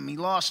 He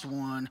lost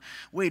one.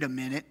 Wait a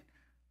minute.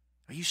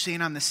 Are you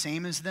saying I'm the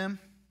same as them?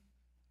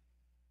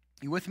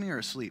 You with me or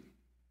asleep?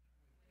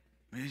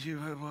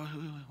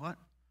 What?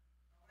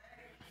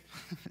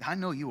 I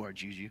know you are,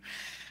 Juju.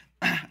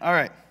 All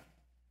right.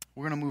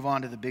 We're going to move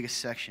on to the biggest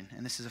section,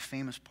 and this is a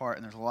famous part,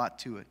 and there's a lot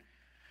to it.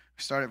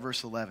 We start at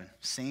verse 11.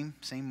 Same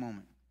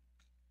moment.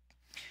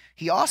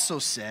 He also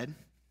said,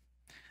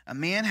 a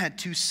man had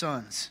 2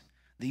 sons.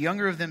 The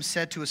younger of them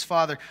said to his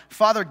father,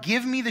 Father,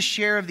 give me the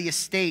share of the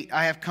estate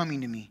I have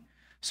coming to me.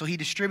 So he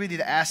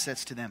distributed the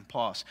assets to them.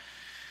 Pause.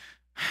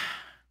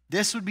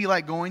 This would be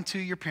like going to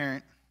your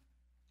parent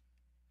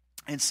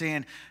and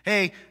saying,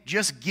 hey,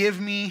 just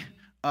give me,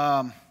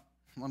 let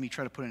me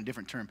try to put it in a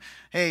different term.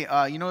 Hey,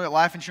 you know that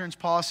life insurance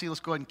policy? Let's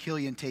go ahead and kill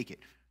you and take it,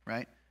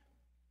 right?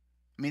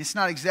 I mean, it's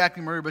not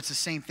exactly murder, but it's the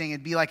same thing.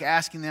 It'd be like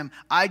asking them,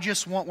 I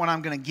just want what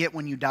I'm going to get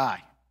when you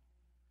die.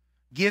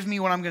 Give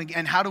me what I'm going to get.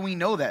 And how do we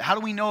know that? How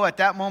do we know at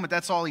that moment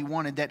that's all he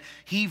wanted, that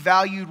he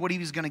valued what he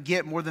was going to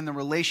get more than the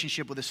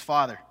relationship with his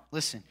father?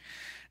 Listen,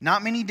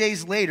 not many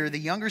days later, the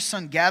younger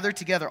son gathered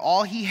together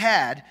all he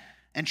had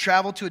and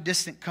traveled to a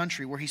distant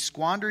country where he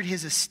squandered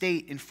his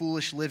estate in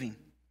foolish living.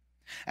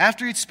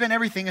 After he'd spent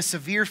everything, a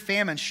severe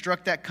famine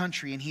struck that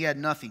country and he had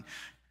nothing.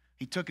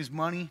 He took his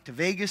money to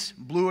Vegas,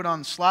 blew it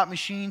on slot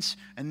machines,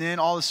 and then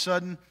all of a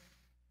sudden,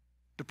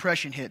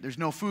 depression hit. There's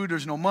no food,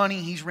 there's no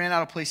money. He's ran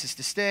out of places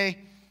to stay.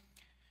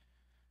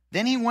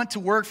 Then he went to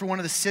work for one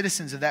of the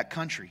citizens of that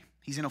country.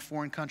 He's in a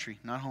foreign country,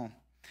 not home.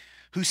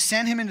 Who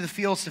sent him into the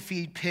fields to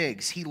feed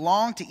pigs. He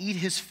longed to eat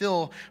his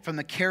fill from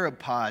the carob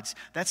pods.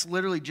 That's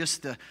literally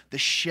just the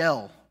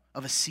shell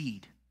of a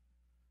seed.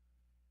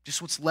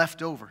 Just what's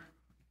left over.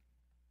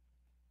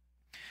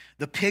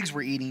 The pigs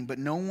were eating, but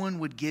no one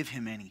would give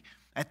him any.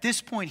 At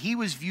this point, he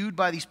was viewed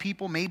by these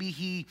people.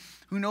 Maybe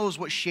who knows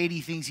what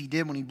shady things he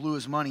did when he blew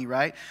his money,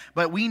 right?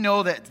 But we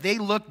know that they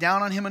looked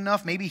down on him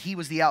enough. Maybe he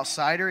was the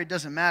outsider. It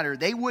doesn't matter.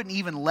 They wouldn't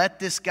even let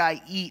this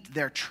guy eat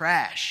their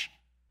trash.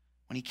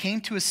 When he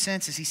came to his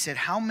senses, he said,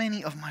 how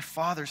many of my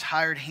father's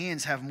hired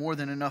hands have more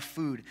than enough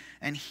food?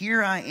 And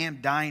here I am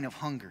dying of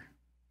hunger.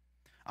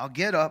 I'll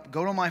get up,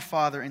 go to my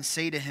father, and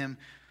say to him,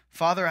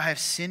 Father, I have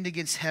sinned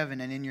against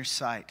heaven and in your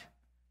sight.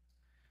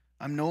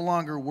 I'm no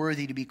longer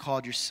worthy to be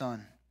called your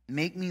son.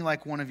 Make me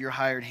like one of your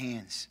hired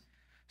hands.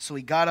 So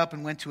he got up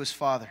and went to his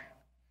father.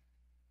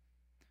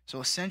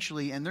 So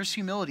essentially, and there's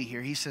humility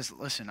here. He says,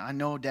 listen, I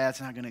know Dad's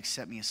not going to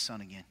accept me as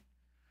son again.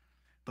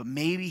 But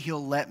maybe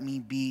he'll let me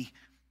be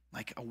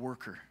like a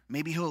worker.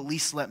 Maybe he'll at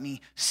least let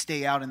me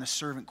stay out in the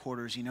servant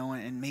quarters,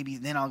 and maybe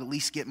then I'll at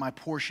least get my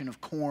portion of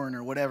corn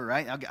or whatever,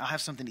 right? I'll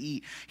have something to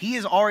eat. He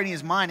is already in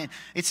his mind, and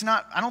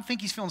I don't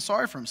think he's feeling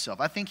sorry for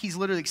himself. I think he's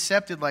literally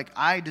accepted, like,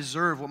 I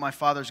deserve what my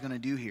father's going to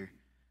do here.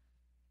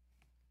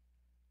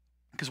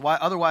 Because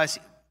otherwise,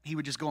 he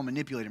would just go and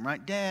manipulate him,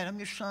 right? Dad, I'm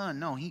your son.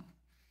 No,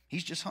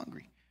 he's just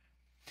hungry.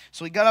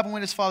 So he got up and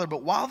went to his father.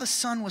 But while the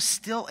son was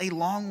still a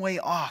long way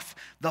off,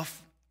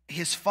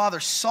 his father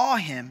saw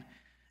him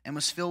and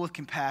was filled with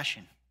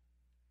compassion.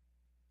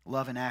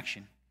 Love in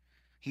action.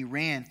 He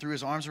ran, threw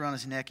his arms around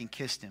his neck, and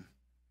kissed him.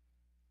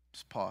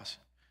 Just pause.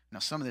 Now,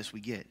 some of this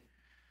we get.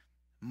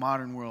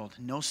 Modern world,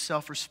 no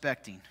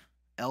self-respecting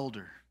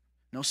elder,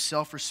 no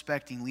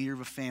self-respecting leader of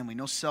a family,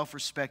 no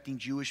self-respecting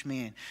Jewish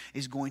man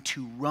is going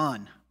to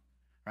run,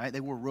 right? They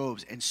wore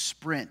robes and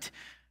sprint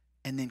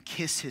and then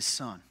kiss his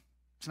son.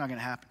 It's not going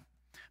to happen.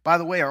 By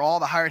the way, are all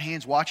the hired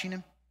hands watching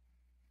him?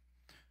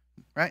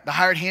 Right? The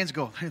hired hands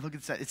go, hey, look,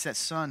 it's that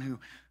son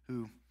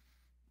who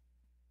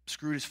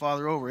screwed his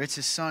father over. It's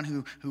his son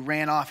who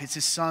ran off. It's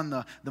his son,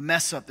 the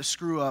mess up, the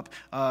screw up,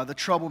 the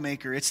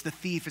troublemaker. It's the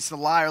thief. It's the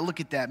liar. Look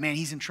at that. Man,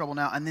 he's in trouble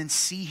now. And then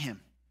see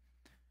him.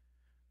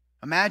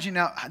 Imagine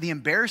now the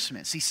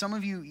embarrassment. See, some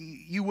of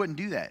you wouldn't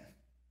do that.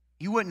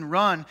 You wouldn't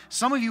run.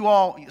 Some of you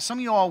all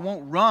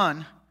won't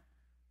run.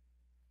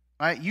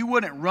 Right? You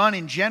wouldn't run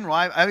in general.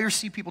 I ever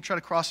see people try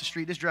to cross the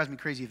street. This drives me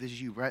crazy if this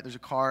is you, right? There's a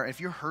car. If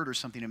you're hurt or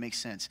something, it makes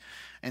sense.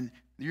 And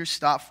you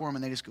stop for them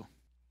and they just go.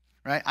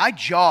 Right? I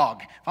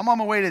jog. If I'm on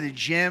my way to the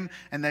gym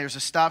and there's a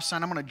stop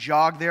sign, I'm going to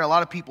jog there. A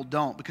lot of people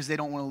don't because they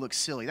don't want to look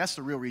silly. That's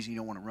the real reason you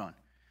don't want to run.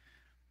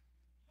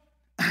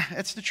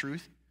 That's the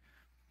truth.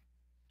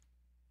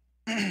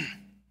 And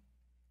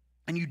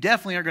you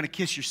definitely aren't going to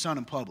kiss your son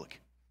in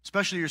public,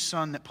 especially your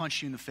son that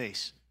punched you in the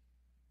face.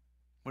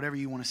 Whatever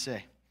you want to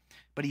say.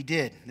 But he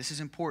did. This is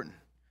important.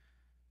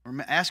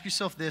 Ask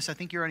yourself this. I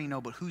think you already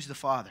know, but who's the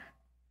father?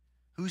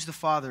 Who's the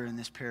father in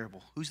this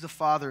parable? Who's the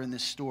father in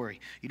this story?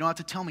 You don't have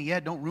to tell me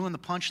yet. Don't ruin the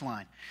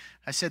punchline.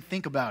 I said,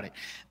 think about it.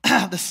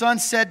 The son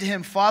said to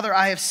him, Father,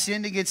 I have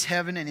sinned against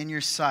heaven and in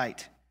your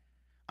sight.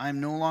 I am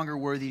no longer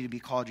worthy to be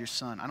called your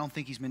son. I don't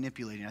think he's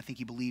manipulating. I think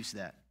he believes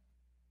that.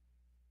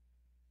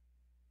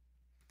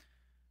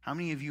 How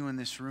many of you in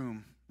this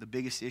room, the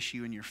biggest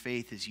issue in your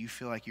faith is you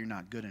feel like you're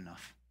not good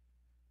enough?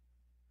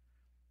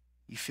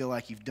 You feel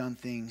like you've done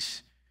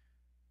things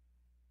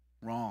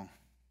wrong.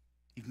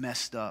 You've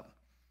messed up.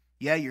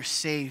 Yeah, you're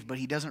saved, but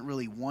he doesn't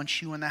really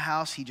want you in the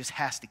house. He just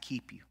has to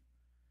keep you.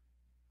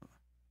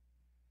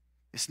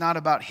 It's not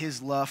about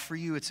his love for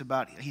you. It's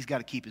about he's got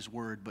to keep his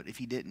word, but if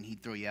he didn't,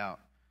 he'd throw you out.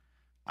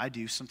 I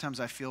do. Sometimes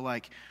I feel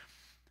like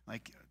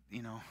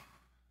you know,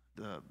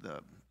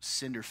 the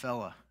cinder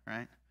fella,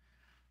 right?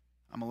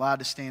 I'm allowed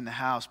to stay in the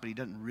house, but he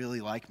doesn't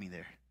really like me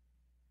there.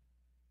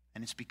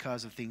 And it's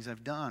because of things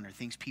I've done or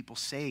things people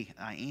say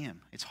I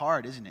am. It's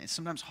hard, isn't it? It's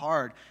sometimes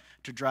hard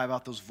to drive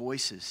out those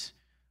voices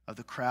of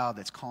the crowd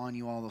that's calling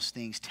you all those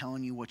things,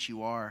 telling you what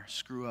you are,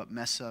 screw up,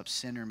 mess up,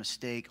 sinner,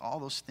 mistake, all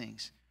those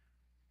things.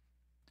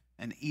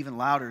 And even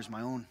louder is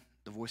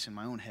the voice in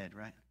my own head,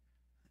 right?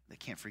 I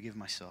can't forgive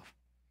myself.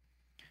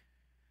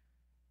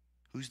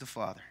 Who's the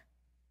father?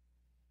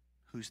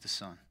 Who's the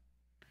son?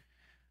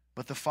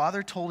 But the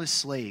father told his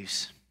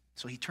slaves,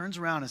 so he turns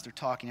around as they're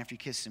talking after he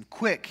kisses him,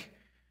 quick,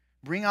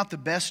 bring out the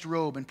best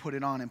robe and put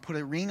it on, and put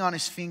a ring on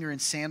his finger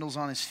and sandals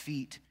on his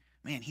feet.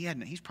 Man,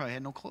 he's probably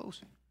had no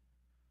clothes,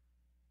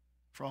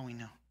 for all we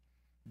know.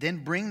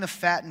 Then bring the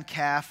fattened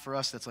calf for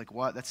us. That's like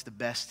what? That's the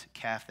best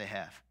calf they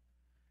have.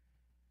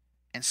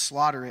 And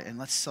slaughter it, and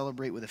let's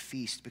celebrate with a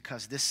feast,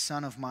 because this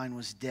son of mine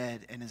was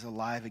dead and is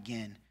alive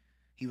again.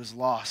 He was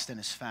lost and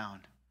is found.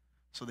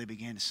 So they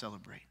began to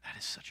celebrate. That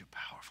is such a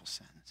powerful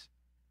sentence.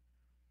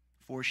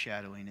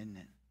 Foreshadowing, isn't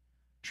it?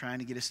 Trying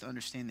to get us to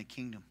understand the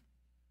kingdom.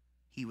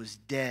 He was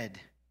dead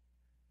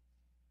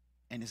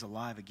and is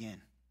alive again.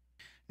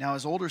 Now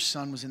his older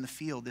son was in the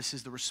field. This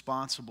is the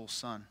responsible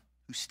son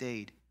who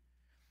stayed.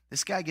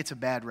 This guy gets a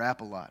bad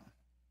rap a lot.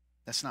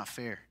 That's not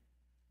fair.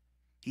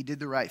 He did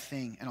the right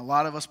thing. And a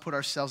lot of us put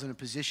ourselves in a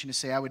position to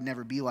say, I would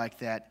never be like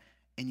that.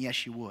 And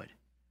yes, you would.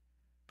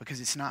 Because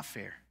it's not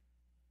fair.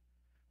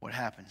 What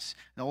happens?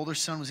 The older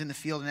son was in the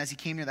field, and as he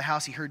came near the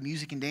house, he heard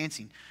music and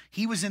dancing.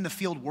 He was in the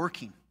field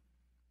working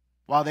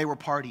while they were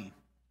partying.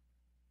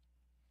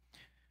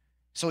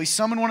 So he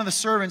summoned one of the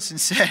servants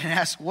and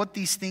asked what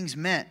these things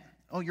meant.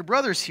 Oh, your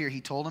brother's here, he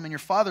told him, and your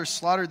father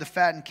slaughtered the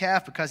fattened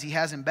calf because he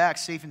has him back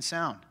safe and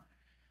sound.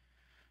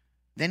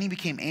 Then he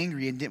became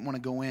angry and didn't want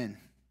to go in.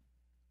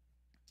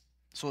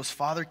 So his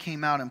father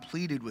came out and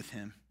pleaded with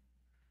him.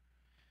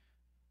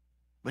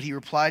 But he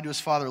replied to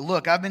his father,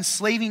 look, I've been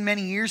slaving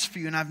many years for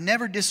you, and I've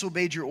never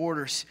disobeyed your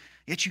orders.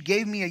 Yet you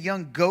gave me a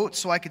young goat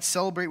so I could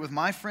celebrate with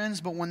my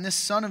friends. But when this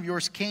son of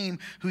yours came,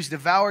 who's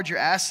devoured your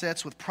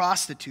assets with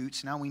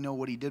prostitutes, now we know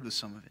what he did with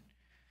some of it.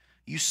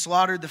 You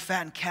slaughtered the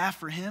fattened calf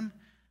for him.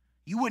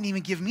 You wouldn't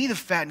even give me the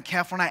fattened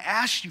calf when I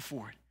asked you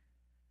for it.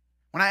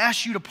 When I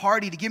asked you to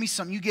party to give me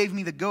something, you gave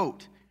me the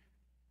goat,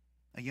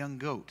 a young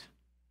goat.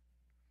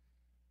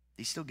 Did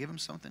he still give him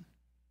something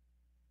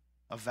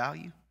of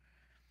value?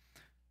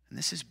 And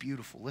this is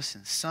beautiful.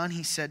 Listen, son,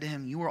 he said to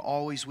him, you are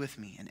always with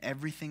me, and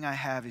everything I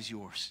have is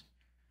yours.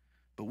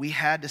 But we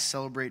had to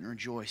celebrate and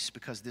rejoice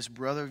because this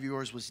brother of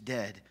yours was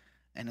dead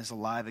and is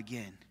alive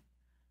again.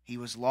 He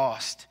was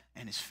lost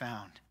and is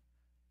found.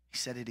 He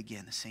said it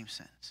again, the same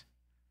sentence.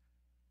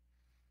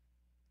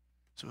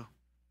 So a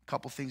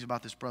couple things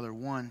about this brother.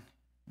 One,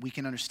 we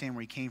can understand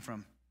where he came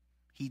from.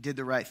 He did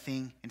the right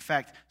thing. In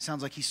fact,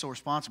 sounds like he's so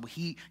responsible.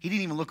 He didn't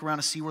even look around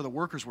to see where the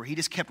workers were. He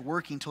just kept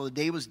working until the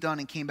day was done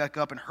and came back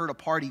up and heard a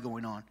party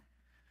going on.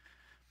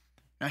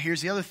 Now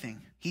here's the other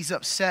thing. He's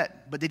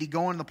upset, but did he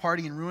go into the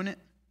party and ruin it?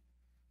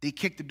 Did he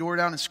kick the door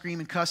down and scream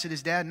and cuss at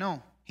his dad?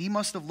 No. He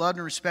must have loved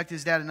and respected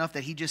his dad enough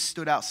that he just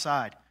stood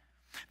outside.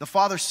 The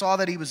father saw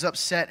that he was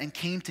upset and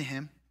came to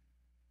him.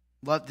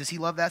 Does he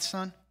love that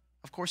son?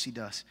 Of course he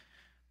does.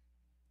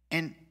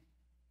 And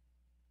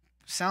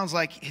sounds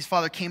like his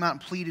father came out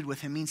and pleaded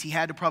with him. Means he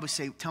had to probably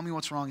say, tell me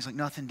what's wrong. He's like,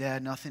 nothing,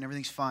 Dad, nothing,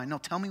 everything's fine. No,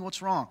 tell me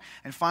what's wrong.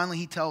 And finally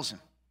he tells him,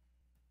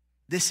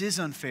 this is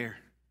unfair.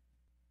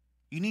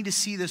 You need to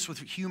see this with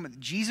humans.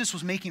 Jesus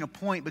was making a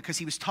point because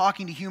he was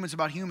talking to humans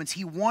about humans.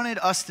 He wanted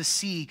us to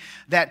see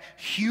that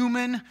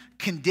human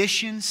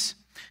conditions,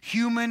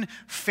 human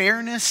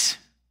fairness,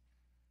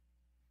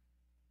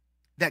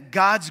 that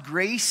God's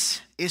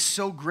grace is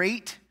so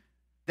great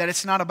that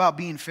it's not about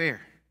being fair.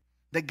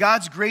 That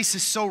God's grace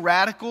is so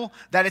radical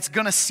that it's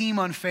going to seem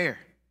unfair.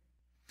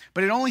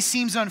 But it only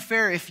seems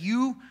unfair if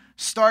you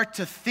start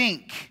to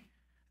think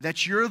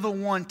that you're the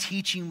one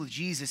teaching with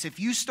Jesus. If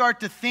you start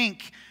to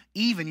think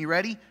even, you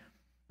ready,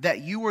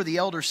 that you are the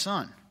elder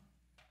son.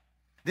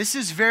 This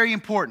is very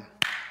important.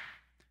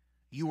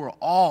 You are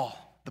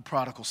all the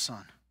prodigal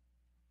son.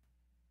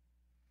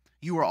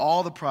 You are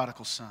all the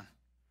prodigal son.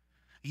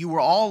 You were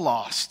all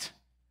lost.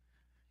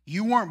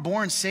 You weren't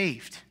born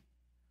saved.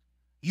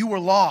 You were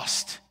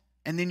lost,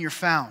 and then you're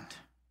found.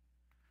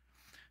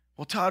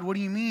 Well, Todd, what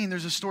do you mean?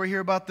 There's a story here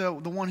about the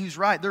one who's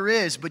right. There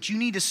is, but you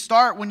need to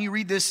start when you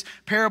read this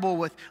parable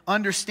with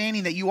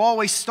understanding that you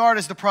always start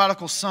as the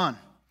prodigal son.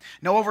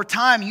 Now, over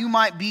time, you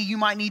might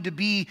need to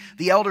be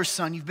the elder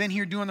son. You've been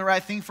here doing the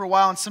right thing for a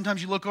while, and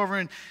sometimes you look over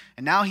and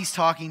now he's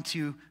talking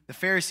to the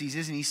Pharisees,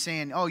 isn't he? He's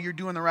saying, oh, you're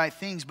doing the right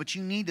things, but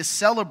you need to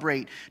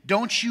celebrate.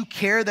 Don't you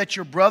care that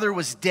your brother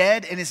was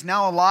dead and is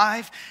now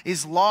alive,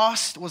 was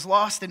lost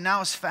and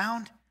now is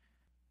found?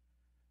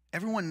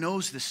 Everyone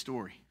knows this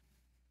story.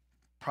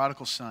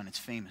 Prodigal son, it's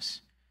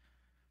famous.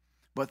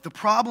 But the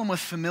problem with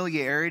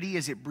familiarity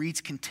is it breeds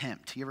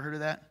contempt. You ever heard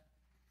of that?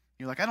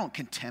 You're like, I don't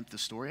contempt the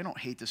story. I don't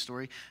hate the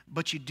story.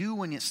 But you do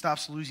when it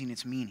stops losing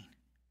its meaning.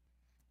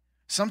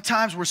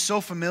 Sometimes we're so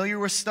familiar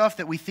with stuff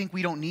that we think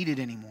we don't need it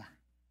anymore.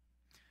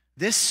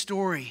 This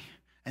story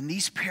and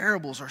these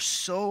parables are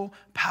so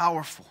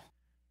powerful.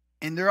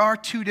 And there are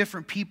two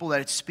different people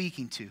that it's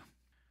speaking to.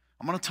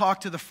 I'm going to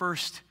talk to the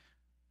first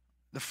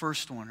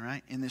one,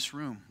 right, in this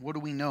room. What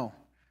do we know?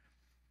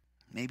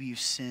 Maybe you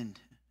sinned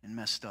and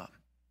messed up.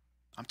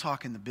 I'm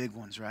talking the big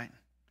ones, right?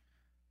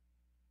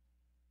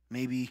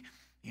 Maybe,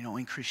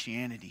 in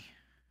Christianity.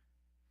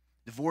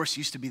 Divorce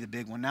used to be the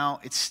big one. Now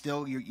it's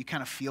still, you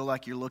kind of feel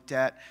like you're looked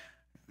at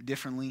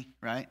differently,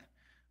 right?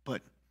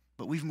 But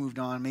we've moved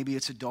on. Maybe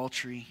it's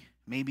adultery.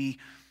 Maybe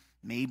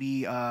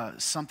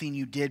something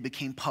you did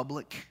became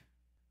public.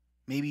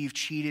 Maybe you've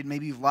cheated.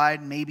 Maybe you've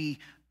lied. Maybe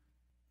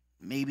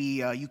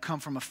you come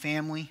from a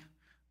family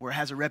where it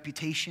has a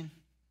reputation.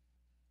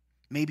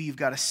 Maybe you've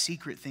got a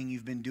secret thing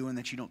you've been doing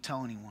that you don't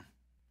tell anyone.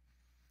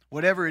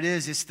 Whatever it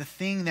is, it's the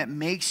thing that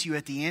makes you,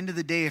 at the end of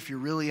the day, if you're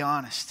really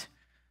honest,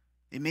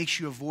 it makes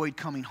you avoid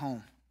coming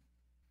home.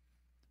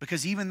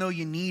 Because even though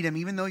you need him,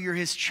 even though you're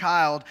his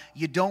child,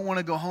 you don't want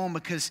to go home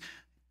because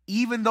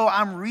even though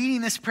I'm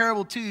reading this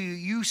parable to you,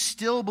 you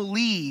still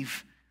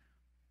believe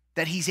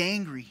that he's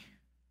angry.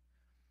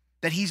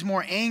 That he's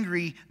more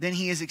angry than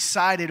he is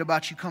excited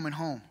about you coming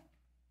home.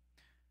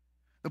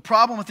 The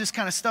problem with this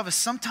kind of stuff is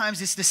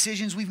sometimes it's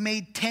decisions we've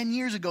made 10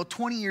 years ago,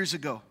 20 years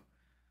ago,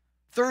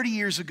 30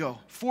 years ago,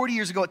 40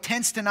 years ago. It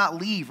tends to not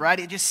leave, right?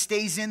 It just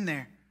stays in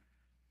there.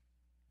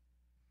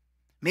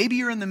 Maybe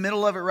you're in the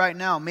middle of it right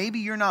now. Maybe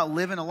you're not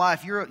living a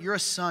life. You're a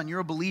son, you're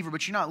a believer,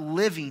 but you're not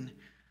living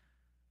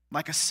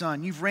like a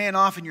son. You've ran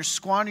off and you're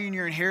squandering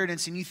your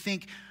inheritance and you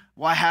think,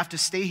 well, I have to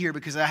stay here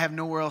because I have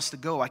nowhere else to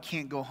go. I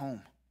can't go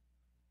home.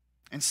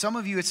 And some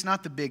of you, it's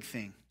not the big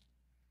thing.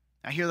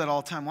 I hear that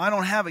all the time. Well, I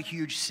don't have a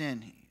huge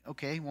sin.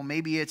 Okay, well,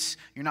 maybe it's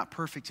you're not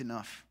perfect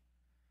enough.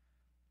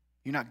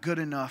 You're not good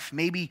enough.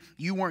 Maybe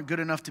you weren't good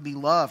enough to be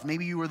loved.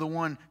 Maybe you were the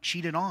one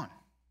cheated on.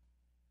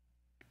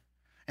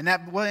 And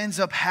that what ends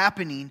up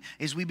happening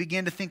is we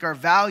begin to think our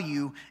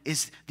value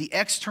is the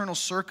external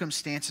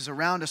circumstances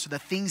around us or the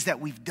things that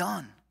we've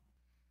done.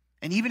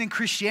 And even in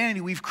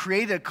Christianity, we've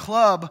created a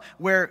club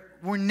where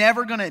we're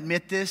never going to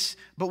admit this,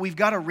 but we've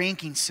got a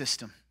ranking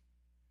system.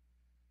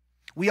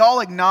 We all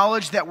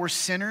acknowledge that we're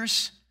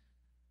sinners,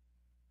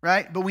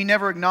 right? But we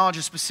never acknowledge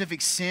a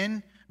specific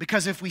sin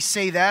because if we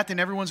say that, then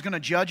everyone's going to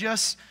judge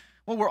us.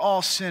 Well, we're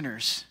all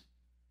sinners.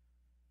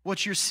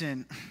 What's your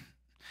sin?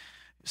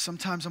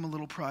 Sometimes I'm a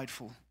little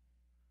prideful.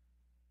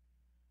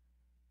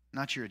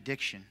 Not your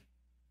addiction.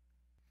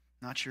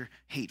 Not your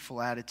hateful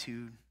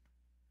attitude.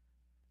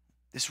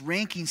 This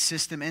ranking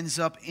system ends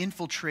up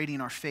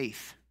infiltrating our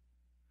faith.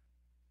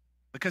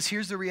 Because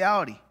here's the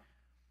reality.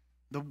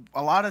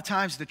 A lot of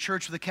times the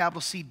church with a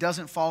capital C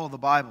doesn't follow the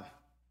Bible.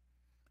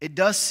 It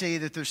does say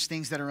that there's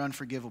things that are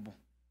unforgivable.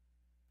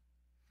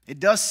 It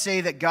does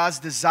say that God's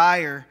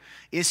desire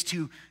is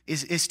to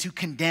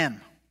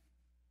condemn.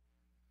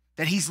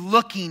 That he's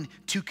looking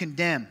to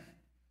condemn.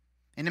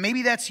 And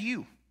maybe that's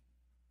you.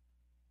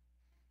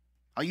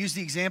 I'll use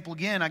the example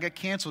again. I got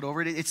canceled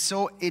over it. It's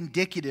so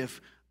indicative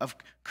of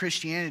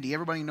Christianity.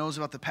 Everybody knows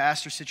about the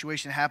pastor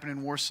situation that happened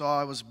in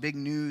Warsaw. It was big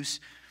news.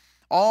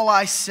 All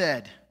I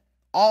said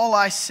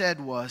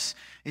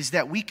is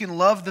that we can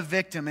love the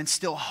victim and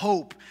still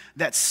hope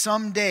that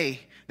someday,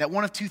 that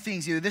one of two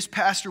things, either this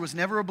pastor was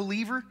never a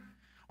believer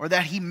or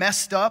that he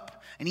messed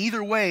up. And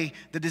either way,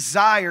 the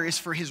desire is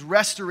for his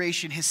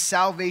restoration, his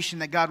salvation,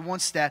 that God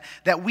wants that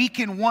we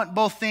can want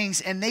both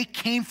things, and they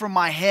came from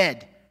my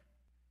head.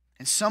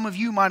 And some of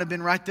you might have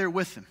been right there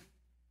with him.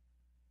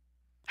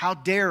 How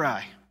dare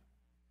I?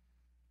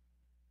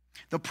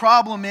 The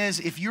problem is,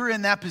 if you're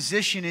in that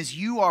position, is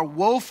you are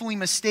woefully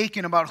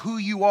mistaken about who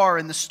you are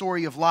in the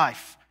story of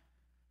life.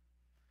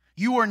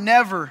 You are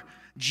never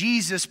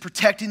Jesus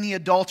protecting the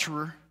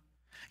adulterer.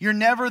 You're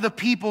never the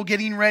people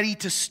getting ready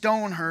to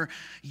stone her.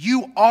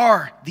 You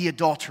are the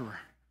adulterer.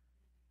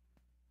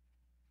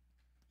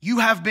 You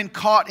have been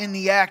caught in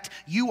the act.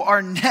 You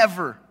are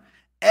never,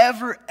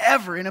 ever,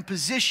 ever in a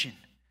position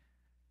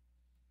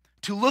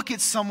to look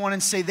at someone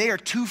and say they are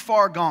too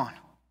far gone.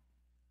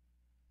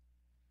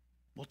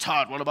 Well,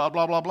 Todd, what about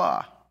blah, blah,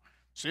 blah?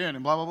 Sin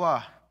and blah, blah,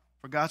 blah.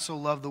 For God so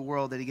loved the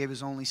world that he gave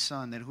his only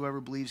Son, that whoever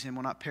believes him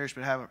will not perish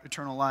but have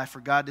eternal life.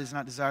 For God does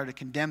not desire to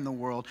condemn the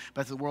world,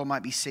 but that the world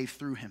might be saved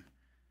through him.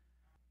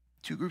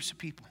 Two groups of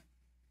people.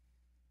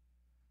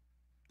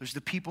 There's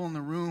the people in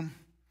the room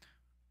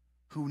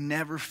who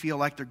never feel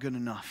like they're good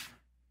enough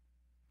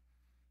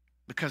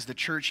because the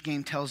church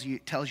game tells you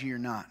you're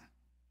not.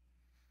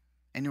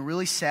 And the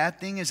really sad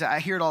thing is, I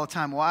hear it all the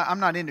time. Well, I'm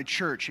not into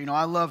church. You know,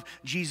 I love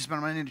Jesus, but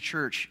I'm not into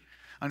church.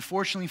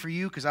 Unfortunately for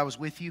you, because I was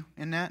with you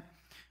in that,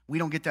 we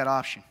don't get that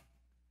option.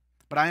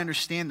 But I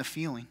understand the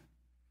feeling.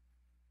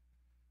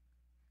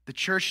 The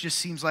church just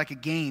seems like a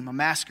game, a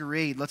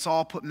masquerade. Let's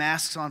all put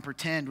masks on,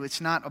 pretend. It's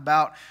not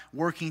about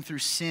working through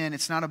sin.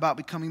 It's not about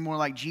becoming more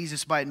like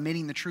Jesus by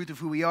admitting the truth of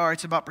who we are.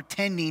 It's about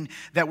pretending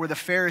that we're the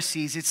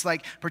Pharisees. It's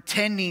like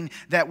pretending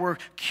that we're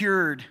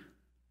cured.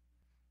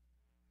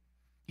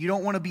 You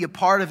don't want to be a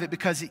part of it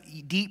because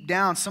deep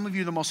down, some of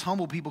you are the most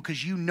humble people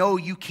because you know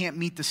you can't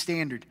meet the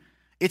standard.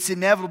 It's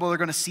inevitable. They're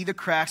going to see the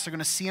cracks. They're going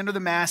to see under the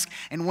mask.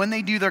 And when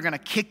they do, they're going to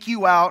kick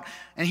you out.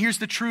 And here's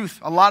the truth.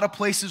 A lot of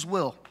places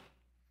will.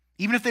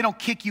 Even if they don't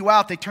kick you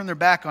out, they turn their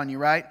back on you,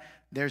 right?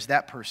 There's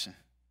that person.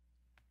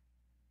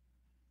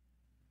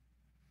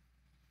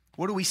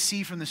 What do we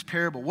see from this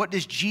parable? What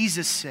does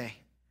Jesus say?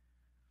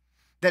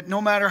 That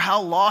no matter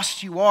how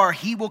lost you are,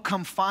 he will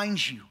come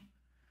find you.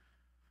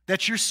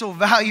 That you're so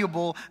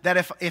valuable that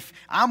if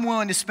I'm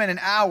willing to spend an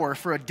hour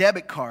for a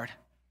debit card,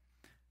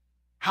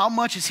 how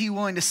much is he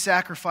willing to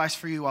sacrifice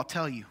for you? I'll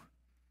tell you.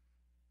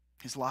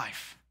 His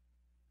life.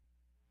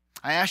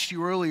 I asked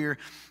you earlier,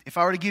 if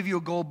I were to give you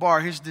a gold bar,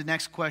 here's the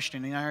next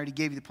question, and I already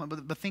gave you the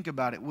point, but think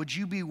about it. Would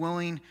you be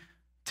willing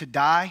to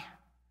die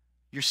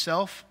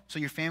yourself so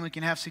your family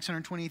can have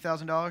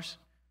 $628,000?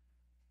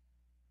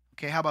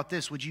 Okay, how about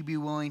this? Would you be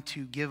willing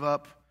to give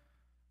up,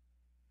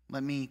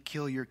 let me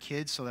kill your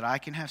kids so that I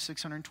can have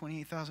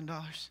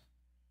 $628,000?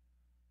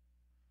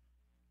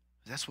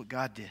 That's what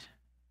God did.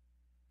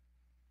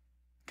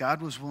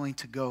 God was willing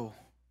to go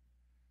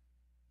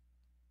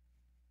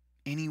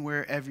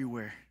anywhere,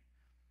 everywhere.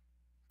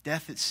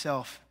 Death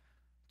itself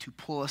to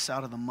pull us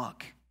out of the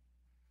muck.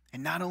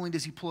 And not only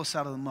does he pull us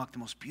out of the muck, the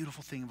most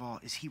beautiful thing of all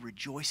is he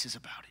rejoices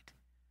about it.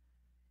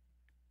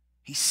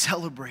 He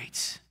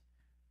celebrates.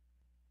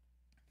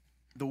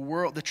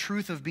 The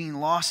truth of being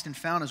lost and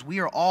found is we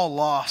are all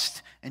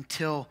lost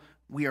until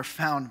we are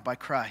found by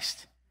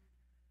Christ.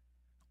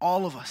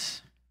 All of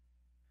us.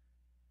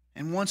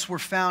 And once we're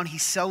found, he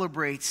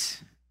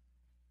celebrates.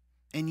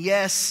 And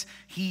yes,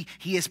 he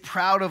is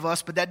proud of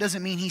us, but that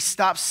doesn't mean he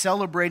stops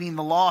celebrating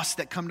the lost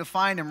that come to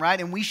find him,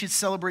 right? And we should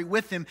celebrate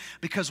with him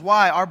because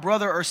why? Our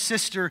brother or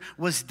sister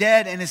was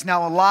dead and is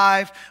now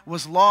alive,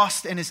 was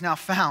lost and is now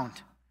found.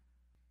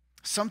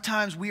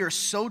 Sometimes we are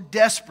so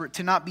desperate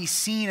to not be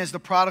seen as the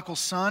prodigal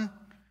son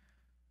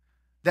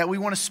that we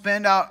want to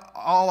spend out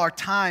all our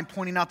time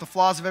pointing out the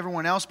flaws of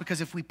everyone else because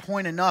if we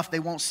point enough, they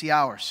won't see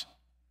ours.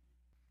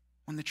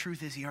 When the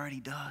truth is, he already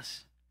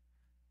does.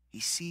 He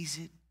sees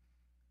it.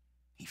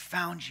 He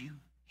found you.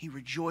 He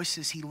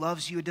rejoices. He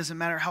loves you. It doesn't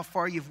matter how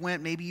far you've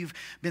went. Maybe you've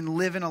been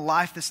living a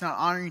life that's not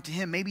honoring to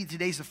him. Maybe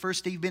today's the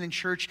first day you've been in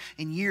church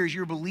in years.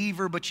 You're a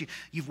believer, but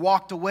you've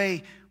walked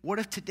away. What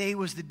if today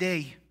was the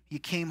day you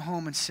came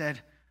home and said,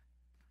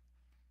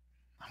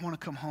 I want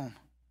to come home?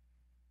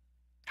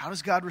 How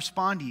does God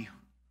respond to you?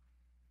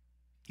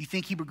 You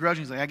think he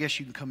begrudgingly is like, I guess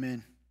you can come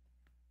in.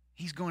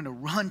 He's going to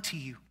run to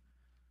you.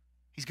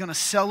 He's going to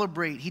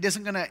celebrate. He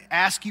isn't going to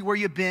ask you where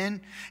you've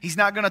been. He's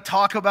not going to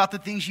talk about the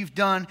things you've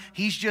done.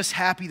 He's just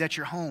happy that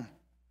you're home.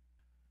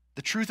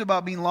 The truth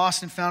about being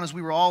lost and found is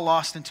we were all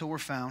lost until we're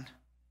found.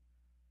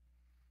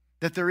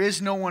 That there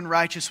is no one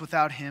righteous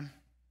without him.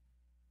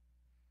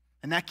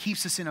 And that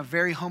keeps us in a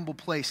very humble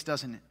place,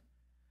 doesn't it?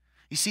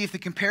 You see, if the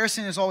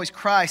comparison is always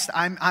Christ,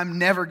 I'm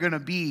never going to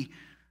be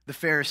the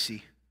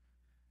Pharisee.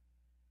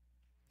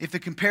 If the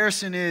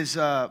comparison is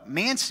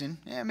Manson,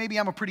 maybe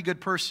I'm a pretty good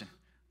person.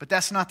 But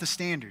that's not the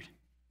standard.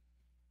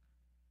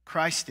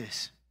 Christ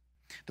is.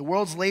 The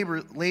world's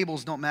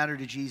labels don't matter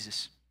to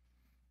Jesus.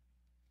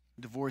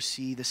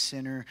 Divorcee, the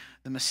sinner,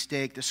 the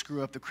mistake, the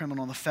screw-up, the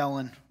criminal, the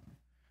felon,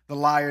 the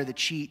liar, the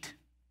cheat.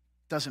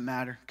 Doesn't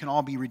matter. Can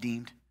all be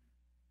redeemed.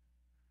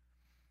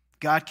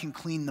 God can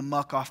clean the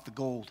muck off the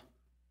gold.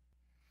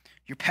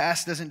 Your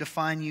past doesn't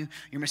define you.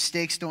 Your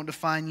mistakes don't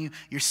define you.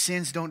 Your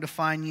sins don't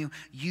define you.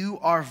 You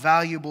are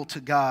valuable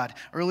to God.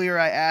 Earlier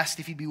I asked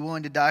if you'd be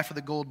willing to die for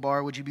the gold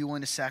bar. Would you be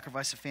willing to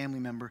sacrifice a family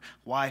member,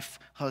 wife,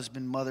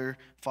 husband, mother,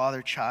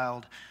 father,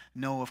 child?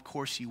 No, of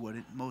course you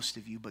wouldn't, most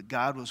of you, but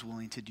God was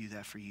willing to do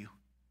that for you.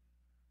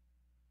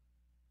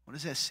 What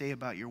does that say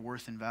about your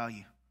worth and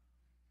value?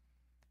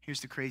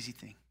 Here's the crazy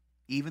thing.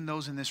 Even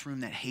those in this room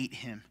that hate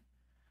him,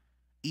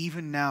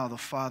 even now the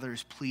Father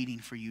is pleading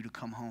for you to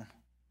come home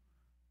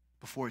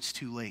before it's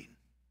too late.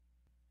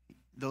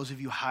 Those of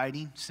you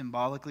hiding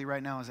symbolically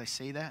right now as I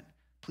say that,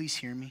 please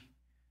hear me.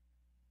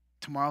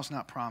 Tomorrow's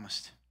not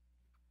promised.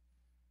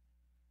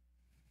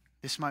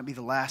 This might be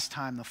the last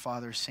time the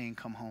Father is saying,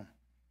 come home.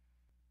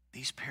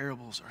 These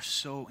parables are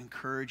so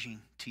encouraging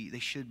to you. They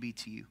should be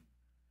to you.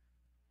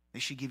 They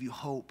should give you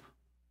hope.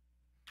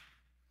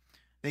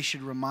 They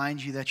should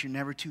remind you that you're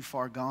never too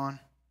far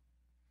gone.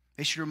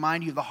 They should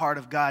remind you of the heart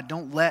of God.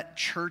 Don't let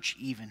church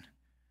even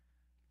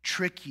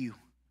trick you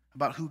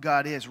about who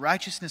God is.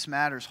 Righteousness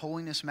matters.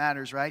 Holiness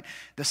matters, right?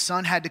 The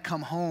son had to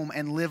come home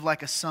and live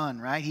like a son,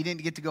 right? He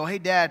didn't get to go, hey,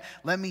 Dad,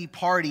 let me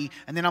party,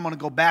 and then I'm going to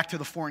go back to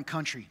the foreign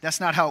country. That's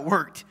not how it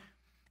worked.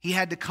 He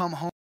had to come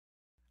home.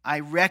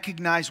 I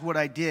recognize what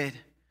I did.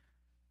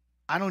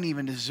 I don't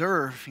even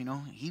deserve,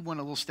 he went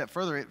a little step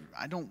further.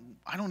 I don't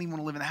even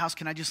want to live in the house.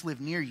 Can I just live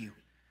near you?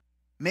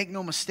 Make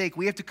no mistake,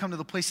 we have to come to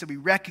the place that we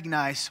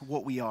recognize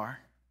what we are.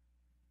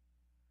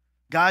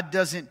 God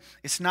doesn't,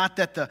 it's not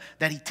that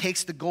he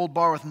takes the gold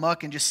bar with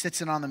muck and just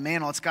sits it on the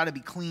mantle. It's got to be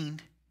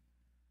cleaned.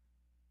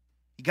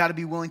 You got to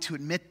be willing to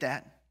admit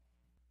that.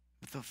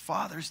 But the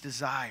Father's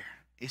desire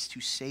is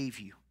to save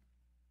you.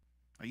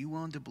 Are you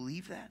willing to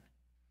believe that?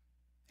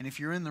 And if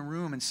you're in the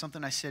room and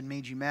something I said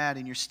made you mad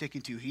and you're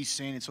sticking to, he's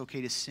saying it's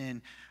okay to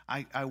sin,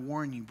 I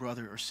warn you,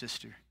 brother or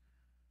sister.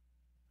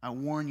 I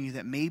warn you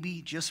that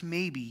maybe, just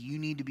maybe, you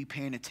need to be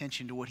paying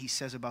attention to what he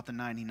says about the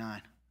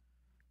 99.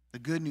 The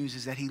good news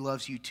is that he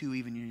loves you too,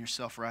 even in your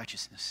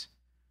self-righteousness.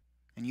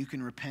 And you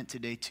can repent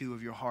today too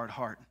of your hard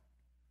heart.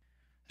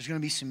 There's going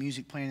to be some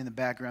music playing in the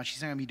background.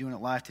 She's not going to be doing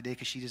it live today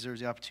because she deserves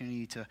the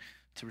opportunity to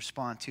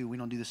respond too. We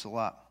don't do this a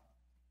lot.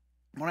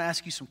 I want to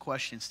ask you some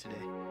questions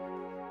today.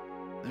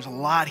 There's a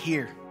lot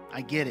here.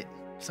 I get it.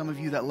 Some of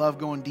you that love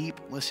going deep,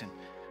 listen,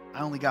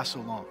 I only got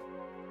so long.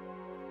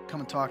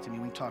 Come and talk to me.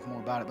 We can talk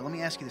more about it. But let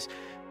me ask you this.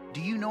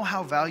 Do you know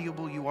how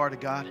valuable you are to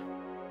God?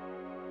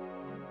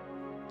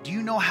 Do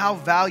you know how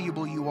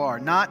valuable you are?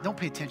 Don't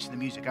pay attention to the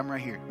music. I'm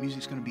right here.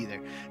 Music's going to be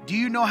there. Do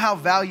you know how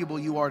valuable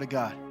you are to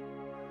God?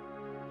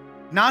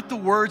 Not the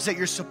words that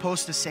you're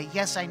supposed to say.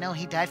 Yes, I know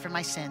he died for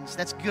my sins.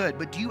 That's good.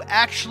 But do you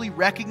actually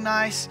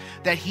recognize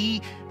that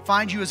he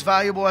finds you as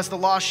valuable as the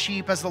lost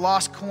sheep, as the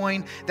lost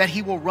coin, that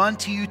he will run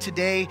to you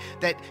today,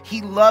 that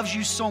he loves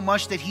you so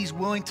much that he's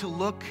willing to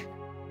look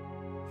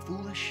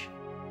foolish?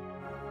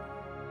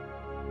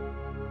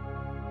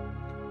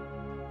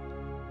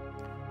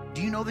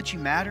 Do you know that you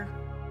matter?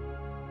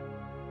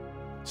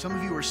 Some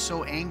of you are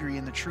so angry,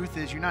 and the truth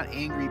is you're not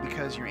angry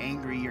because you're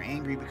angry. You're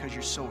angry because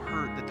you're so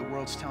hurt that the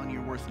world's telling you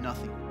you're worth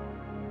nothing.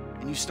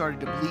 And you started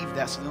to believe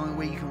that, so the only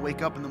way you can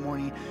wake up in the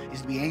morning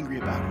is to be angry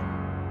about it.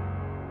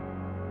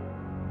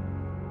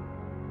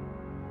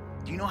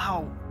 Do you know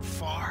how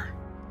far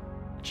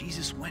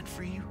Jesus went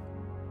for you?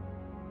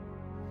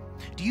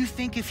 Do you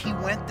think if he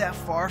went that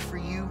far for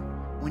you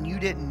when you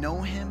didn't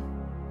know him,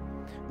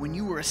 when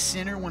you were a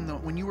sinner,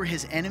 when you were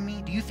his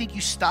enemy, do you think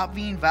you stopped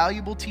being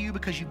valuable to you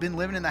because you've been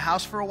living in the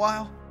house for a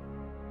while?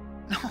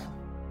 No.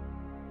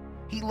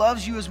 He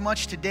loves you as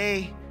much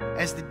today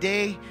as the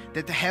day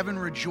that the heaven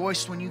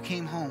rejoiced when you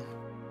came home.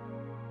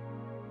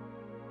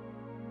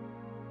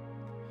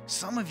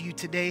 Some of you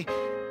today,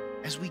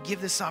 as we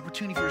give this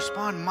opportunity to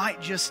respond, might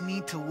just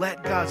need to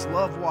let God's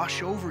love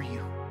wash over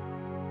you.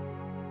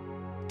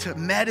 To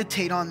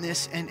meditate on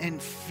this and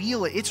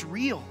feel it. It's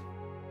real.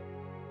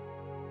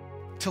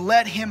 To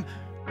let him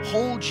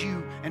hold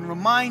you and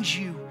remind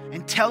you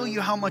and tell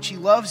you how much he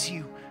loves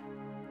you.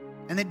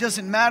 And it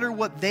doesn't matter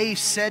what they've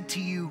said to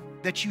you,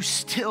 that you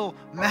still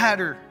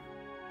matter,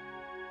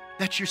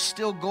 that you're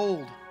still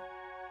gold.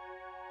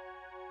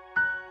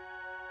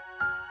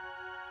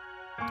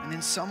 And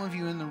then some of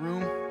you in the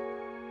room,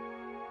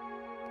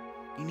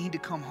 you need to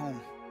come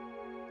home.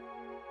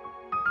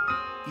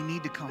 You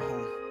need to come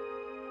home.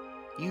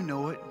 You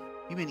know it.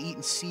 You've been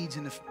eating seeds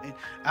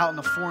out in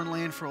the foreign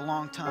land for a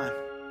long time.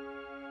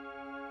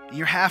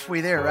 You're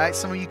halfway there, right?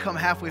 Some of you come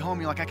halfway home,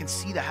 you're like, I can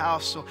see the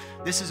house, so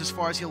this is as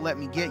far as he'll let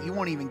me get. You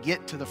won't even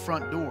get to the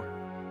front door.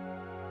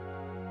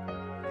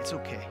 It's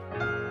okay.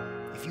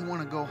 If you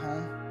want to go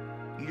home,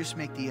 you just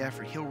make the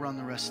effort. He'll run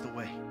the rest of the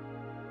way.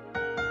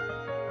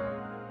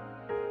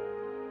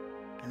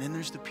 And then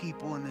there's the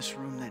people in this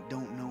room that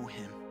don't know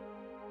him,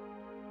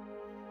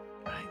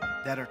 right?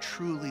 That are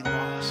truly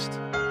lost,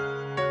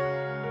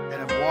 that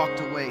have walked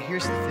away.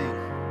 Here's the thing.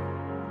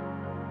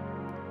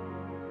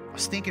 I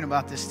was thinking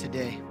about this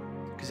today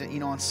because,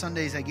 on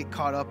Sundays I get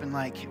caught up in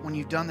like, when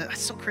you've done this,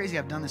 it's so crazy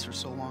I've done this for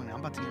so long now. I'm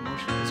about to get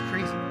emotional. It's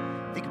crazy.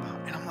 Think about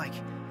it. And I'm like,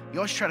 you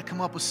always try to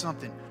come up with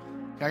something.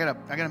 I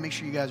gotta make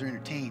sure you guys are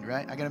entertained,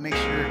 right? I gotta make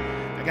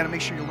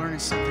sure you're learning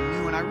something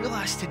new. And I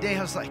realized today,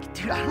 I was like,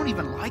 dude, I don't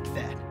even like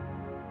that.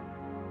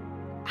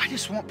 I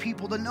just want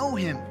people to know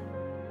him.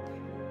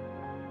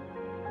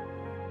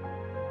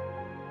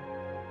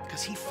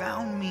 Because he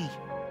found me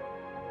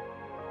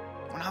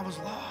when I was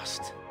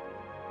lost.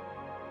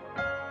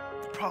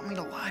 He brought me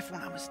to life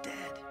when I was dead.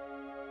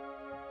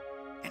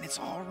 And it's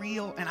all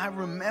real. And I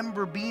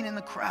remember being in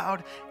the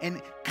crowd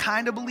and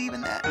kind of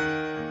believing that.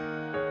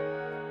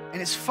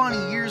 And it's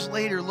funny, years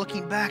later,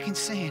 looking back and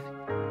saying,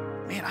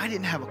 man, I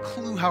didn't have a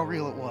clue how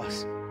real it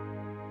was.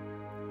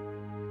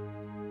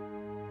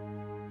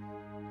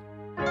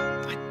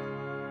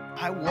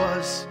 I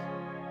was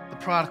the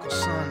prodigal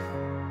son.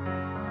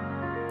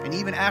 And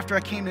even after I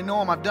came to know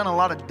him, I've done a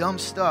lot of dumb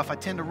stuff. I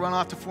tend to run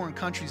off to foreign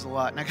countries a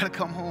lot, and I got to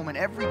come home. And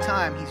every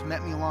time he's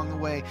met me along the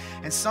way.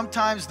 And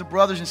sometimes the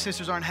brothers and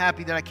sisters aren't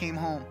happy that I came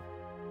home.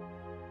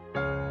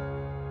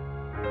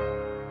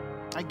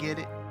 I get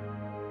it.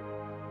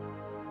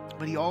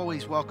 But he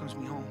always welcomes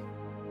me home.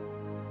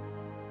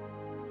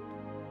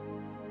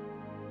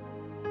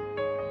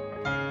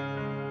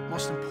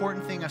 Most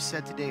important thing I've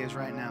said today is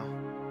right now.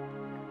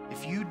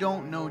 If you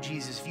don't know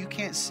Jesus, if you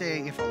can't say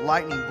if a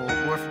lightning bolt,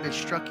 Lord forbid,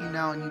 struck you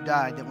now and you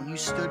died, that when you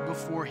stood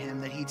before him,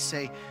 that he'd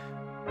say,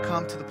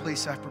 come to the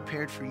place I've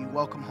prepared for you,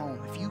 welcome home.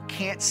 If you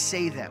can't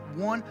say that,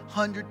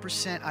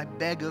 100% I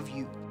beg of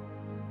you,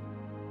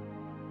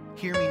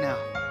 hear me now.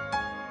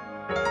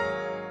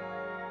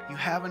 You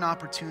have an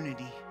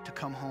opportunity to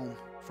come home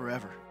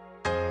forever.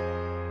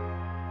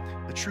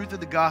 The truth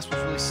of the gospel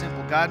is really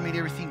simple. God made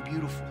everything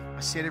beautiful. I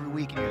say it every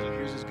week, and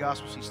here's his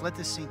gospel speech. Let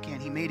this sink in.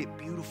 He made it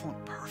beautiful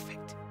and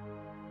perfect.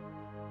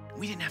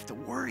 We didn't have to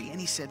worry. And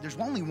he said, there's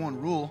only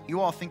one rule. You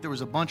all think there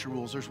was a bunch of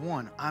rules. There's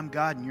one. I'm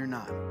God and you're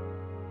not.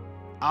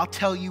 I'll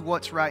tell you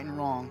what's right and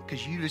wrong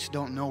because you just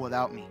don't know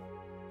without me.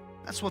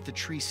 That's what the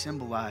tree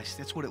symbolized.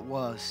 That's what it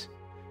was.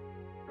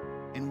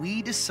 And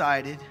we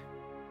decided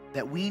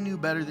that we knew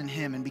better than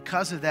him. And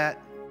because of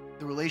that,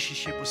 the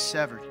relationship was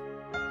severed.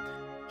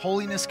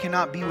 Holiness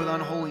cannot be with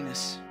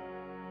unholiness.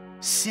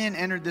 Sin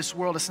entered this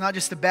world. It's not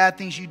just the bad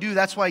things you do.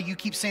 That's why you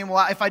keep saying,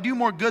 well, if I do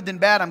more good than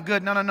bad, I'm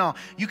good. No.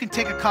 You can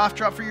take a cough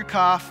drop for your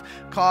cough.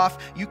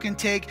 You can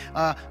take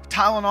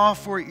Tylenol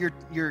for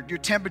your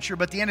temperature.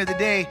 But at the end of the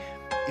day,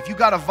 if you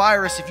got a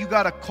virus, if you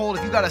got a cold,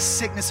 if you got a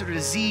sickness or a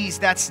disease,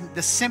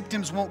 the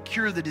symptoms won't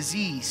cure the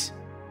disease.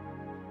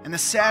 And the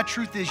sad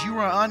truth is you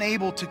are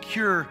unable to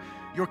cure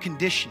your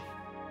condition.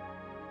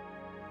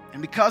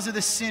 And because of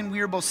this sin,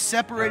 we are both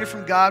separated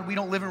from God. We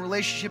don't live in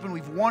relationship, and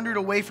we've wandered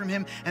away from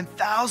him. And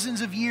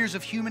thousands of years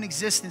of human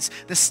existence,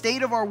 the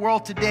state of our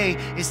world today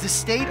is the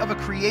state of a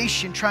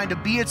creation trying to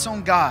be its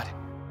own God.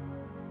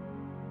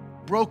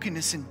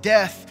 Brokenness and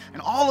death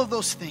and all of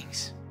those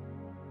things.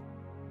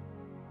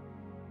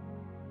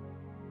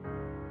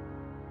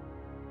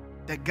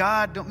 That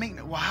God don't make,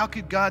 well, how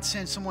could God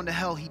send someone to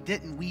hell? He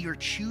didn't. We are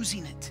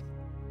choosing it.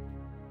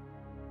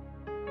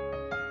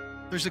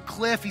 There's a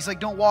cliff. He's like,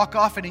 don't walk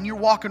off it. And you're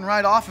walking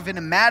right off of it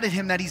and mad at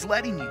him that he's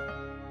letting you.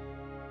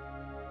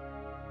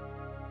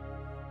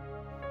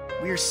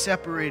 We are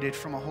separated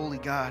from a holy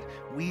God.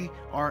 We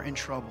are in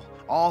trouble.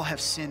 All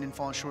have sinned and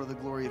fallen short of the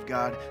glory of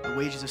God. The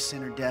wages of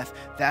sin are death.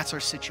 That's our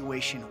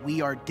situation.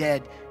 We are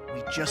dead.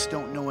 We just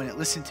don't know it.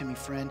 Listen to me,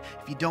 friend.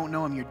 If you don't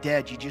know him, you're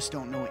dead. You just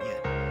don't know it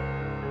yet.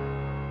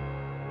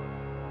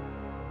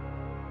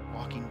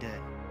 Walking dead.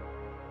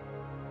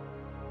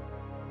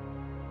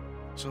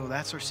 So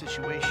that's our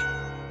situation.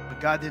 But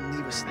God didn't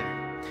leave us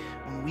there.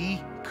 When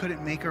we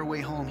couldn't make our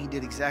way home, he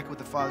did exactly what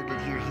the Father did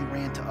here. He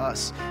ran to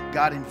us.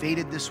 God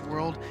invaded this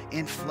world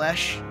in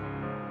flesh,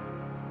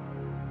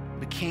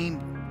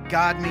 became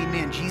God made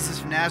man.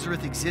 Jesus of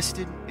Nazareth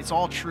existed. It's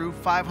all true.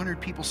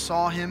 500 people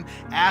saw him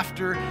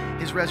after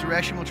his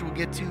resurrection, which we'll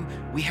get to.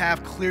 We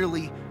have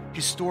clearly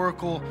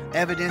historical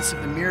evidence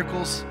of the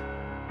miracles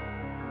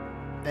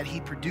that he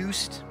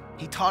produced.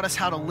 He taught us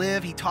how to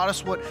live. He taught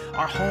us what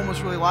our home was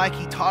really like.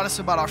 He taught us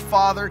about our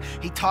Father.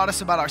 He taught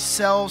us about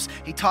ourselves.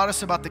 He taught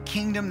us about the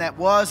kingdom that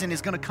was and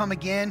is going to come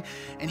again.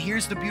 And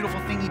here's the beautiful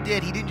thing he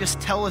did. He didn't just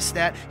tell us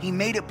that. He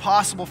made it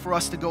possible for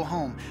us to go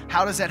home.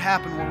 How does that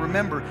happen? Well,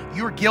 remember,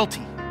 you're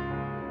guilty.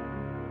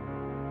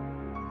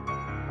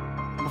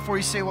 And before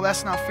you say, well,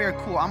 that's not fair,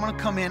 cool. I'm going to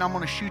come in. I'm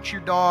going to shoot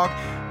your dog,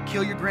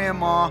 kill your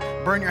grandma,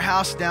 burn your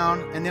house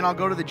down, and then I'll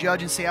go to the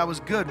judge and say I was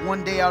good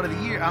one day out of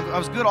the year. I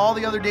was good all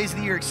the other days of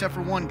the year except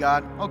for one,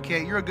 God.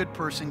 Okay, you're a good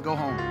person. Go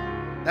home.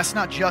 That's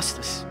not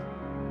justice.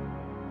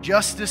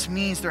 Justice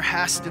means there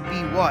has to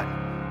be what?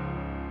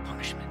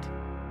 Punishment.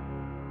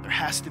 There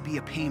has to be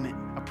a payment.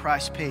 a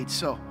price paid.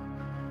 So,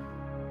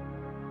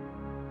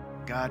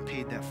 God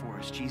paid that for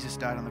us. Jesus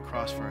died on the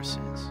cross for our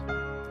sins.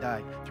 He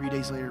died. 3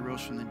 days later, he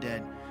rose from the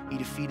dead. He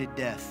defeated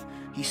death.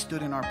 He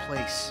stood in our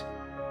place.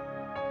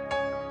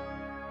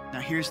 Now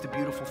here's the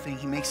beautiful thing.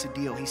 He makes a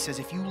deal. He says,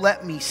 if you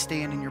let me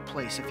stand in your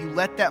place, if you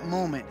let that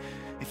moment,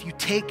 if you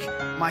take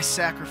my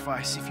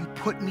sacrifice, if you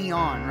put me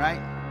on, right?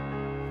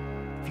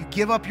 If you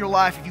give up your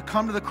life, if you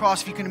come to the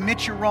cross, if you can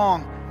admit you're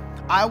wrong,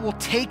 I will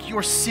take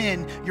your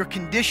sin, your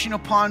condition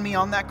upon me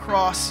on that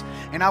cross,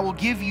 and I will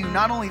give you,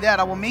 not only that,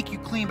 I will make you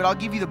clean, but I'll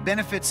give you the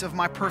benefits of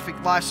my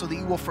perfect life so that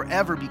you will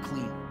forever be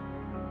clean.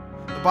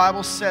 The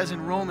Bible says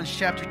in Romans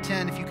chapter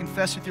 10, if you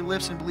confess with your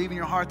lips and believe in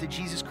your heart that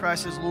Jesus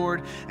Christ is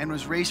Lord and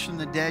was raised from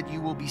the dead,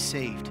 you will be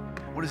saved.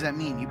 What does that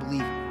mean? You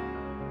believe Him.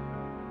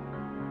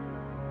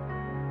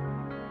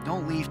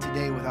 Don't leave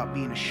today without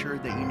being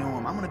assured that you know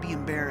Him. I'm going to be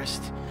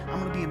embarrassed. I'm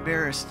going to be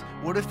embarrassed.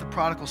 What if the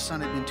prodigal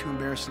son had been too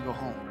embarrassed to go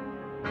home?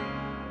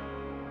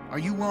 Are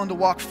you willing to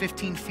walk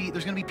 15 feet?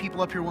 There's going to be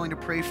people up here willing to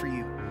pray for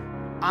you.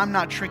 I'm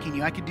not tricking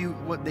you. I could do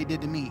what they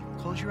did to me.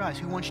 Close your eyes.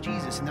 Who wants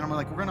Jesus? And then I'm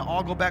like, we're going to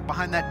all go back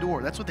behind that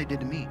door. That's what they did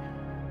to me.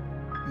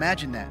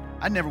 Imagine that.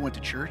 I never went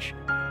to church.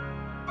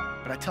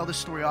 But I tell this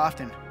story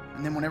often.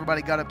 And then when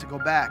everybody got up to go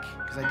back,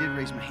 because I did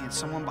raise my hand,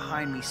 someone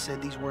behind me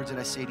said these words that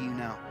I say to you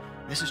now.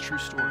 This is true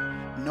story.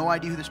 No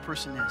idea who this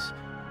person is.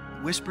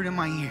 Whispered in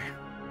my ear,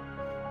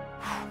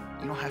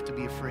 you don't have to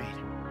be afraid.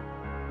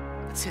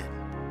 That's it.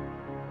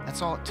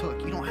 That's all it took.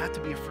 You don't have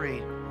to be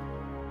afraid.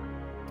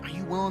 Are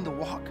you willing to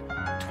walk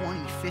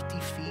 20, 50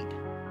 feet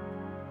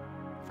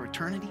for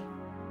eternity?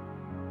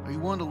 Are you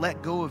willing to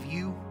let go of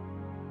you,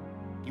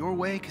 your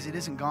way? Because it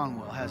hasn't gone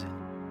well, has it?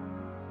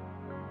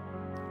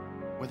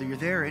 Whether you're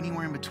there or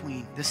anywhere in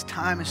between, this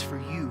time is for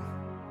you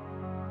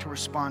to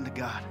respond to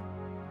God.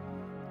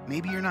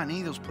 Maybe you're not in any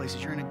of those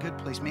places. You're in a good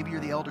place. Maybe you're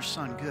the elder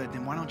son. Good.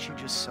 Then why don't you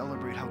just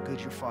celebrate how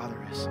good your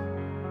Father is?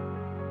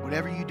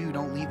 Whatever you do,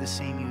 don't leave the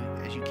same you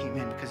as you came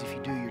in, because if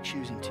you do, you're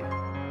choosing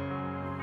to.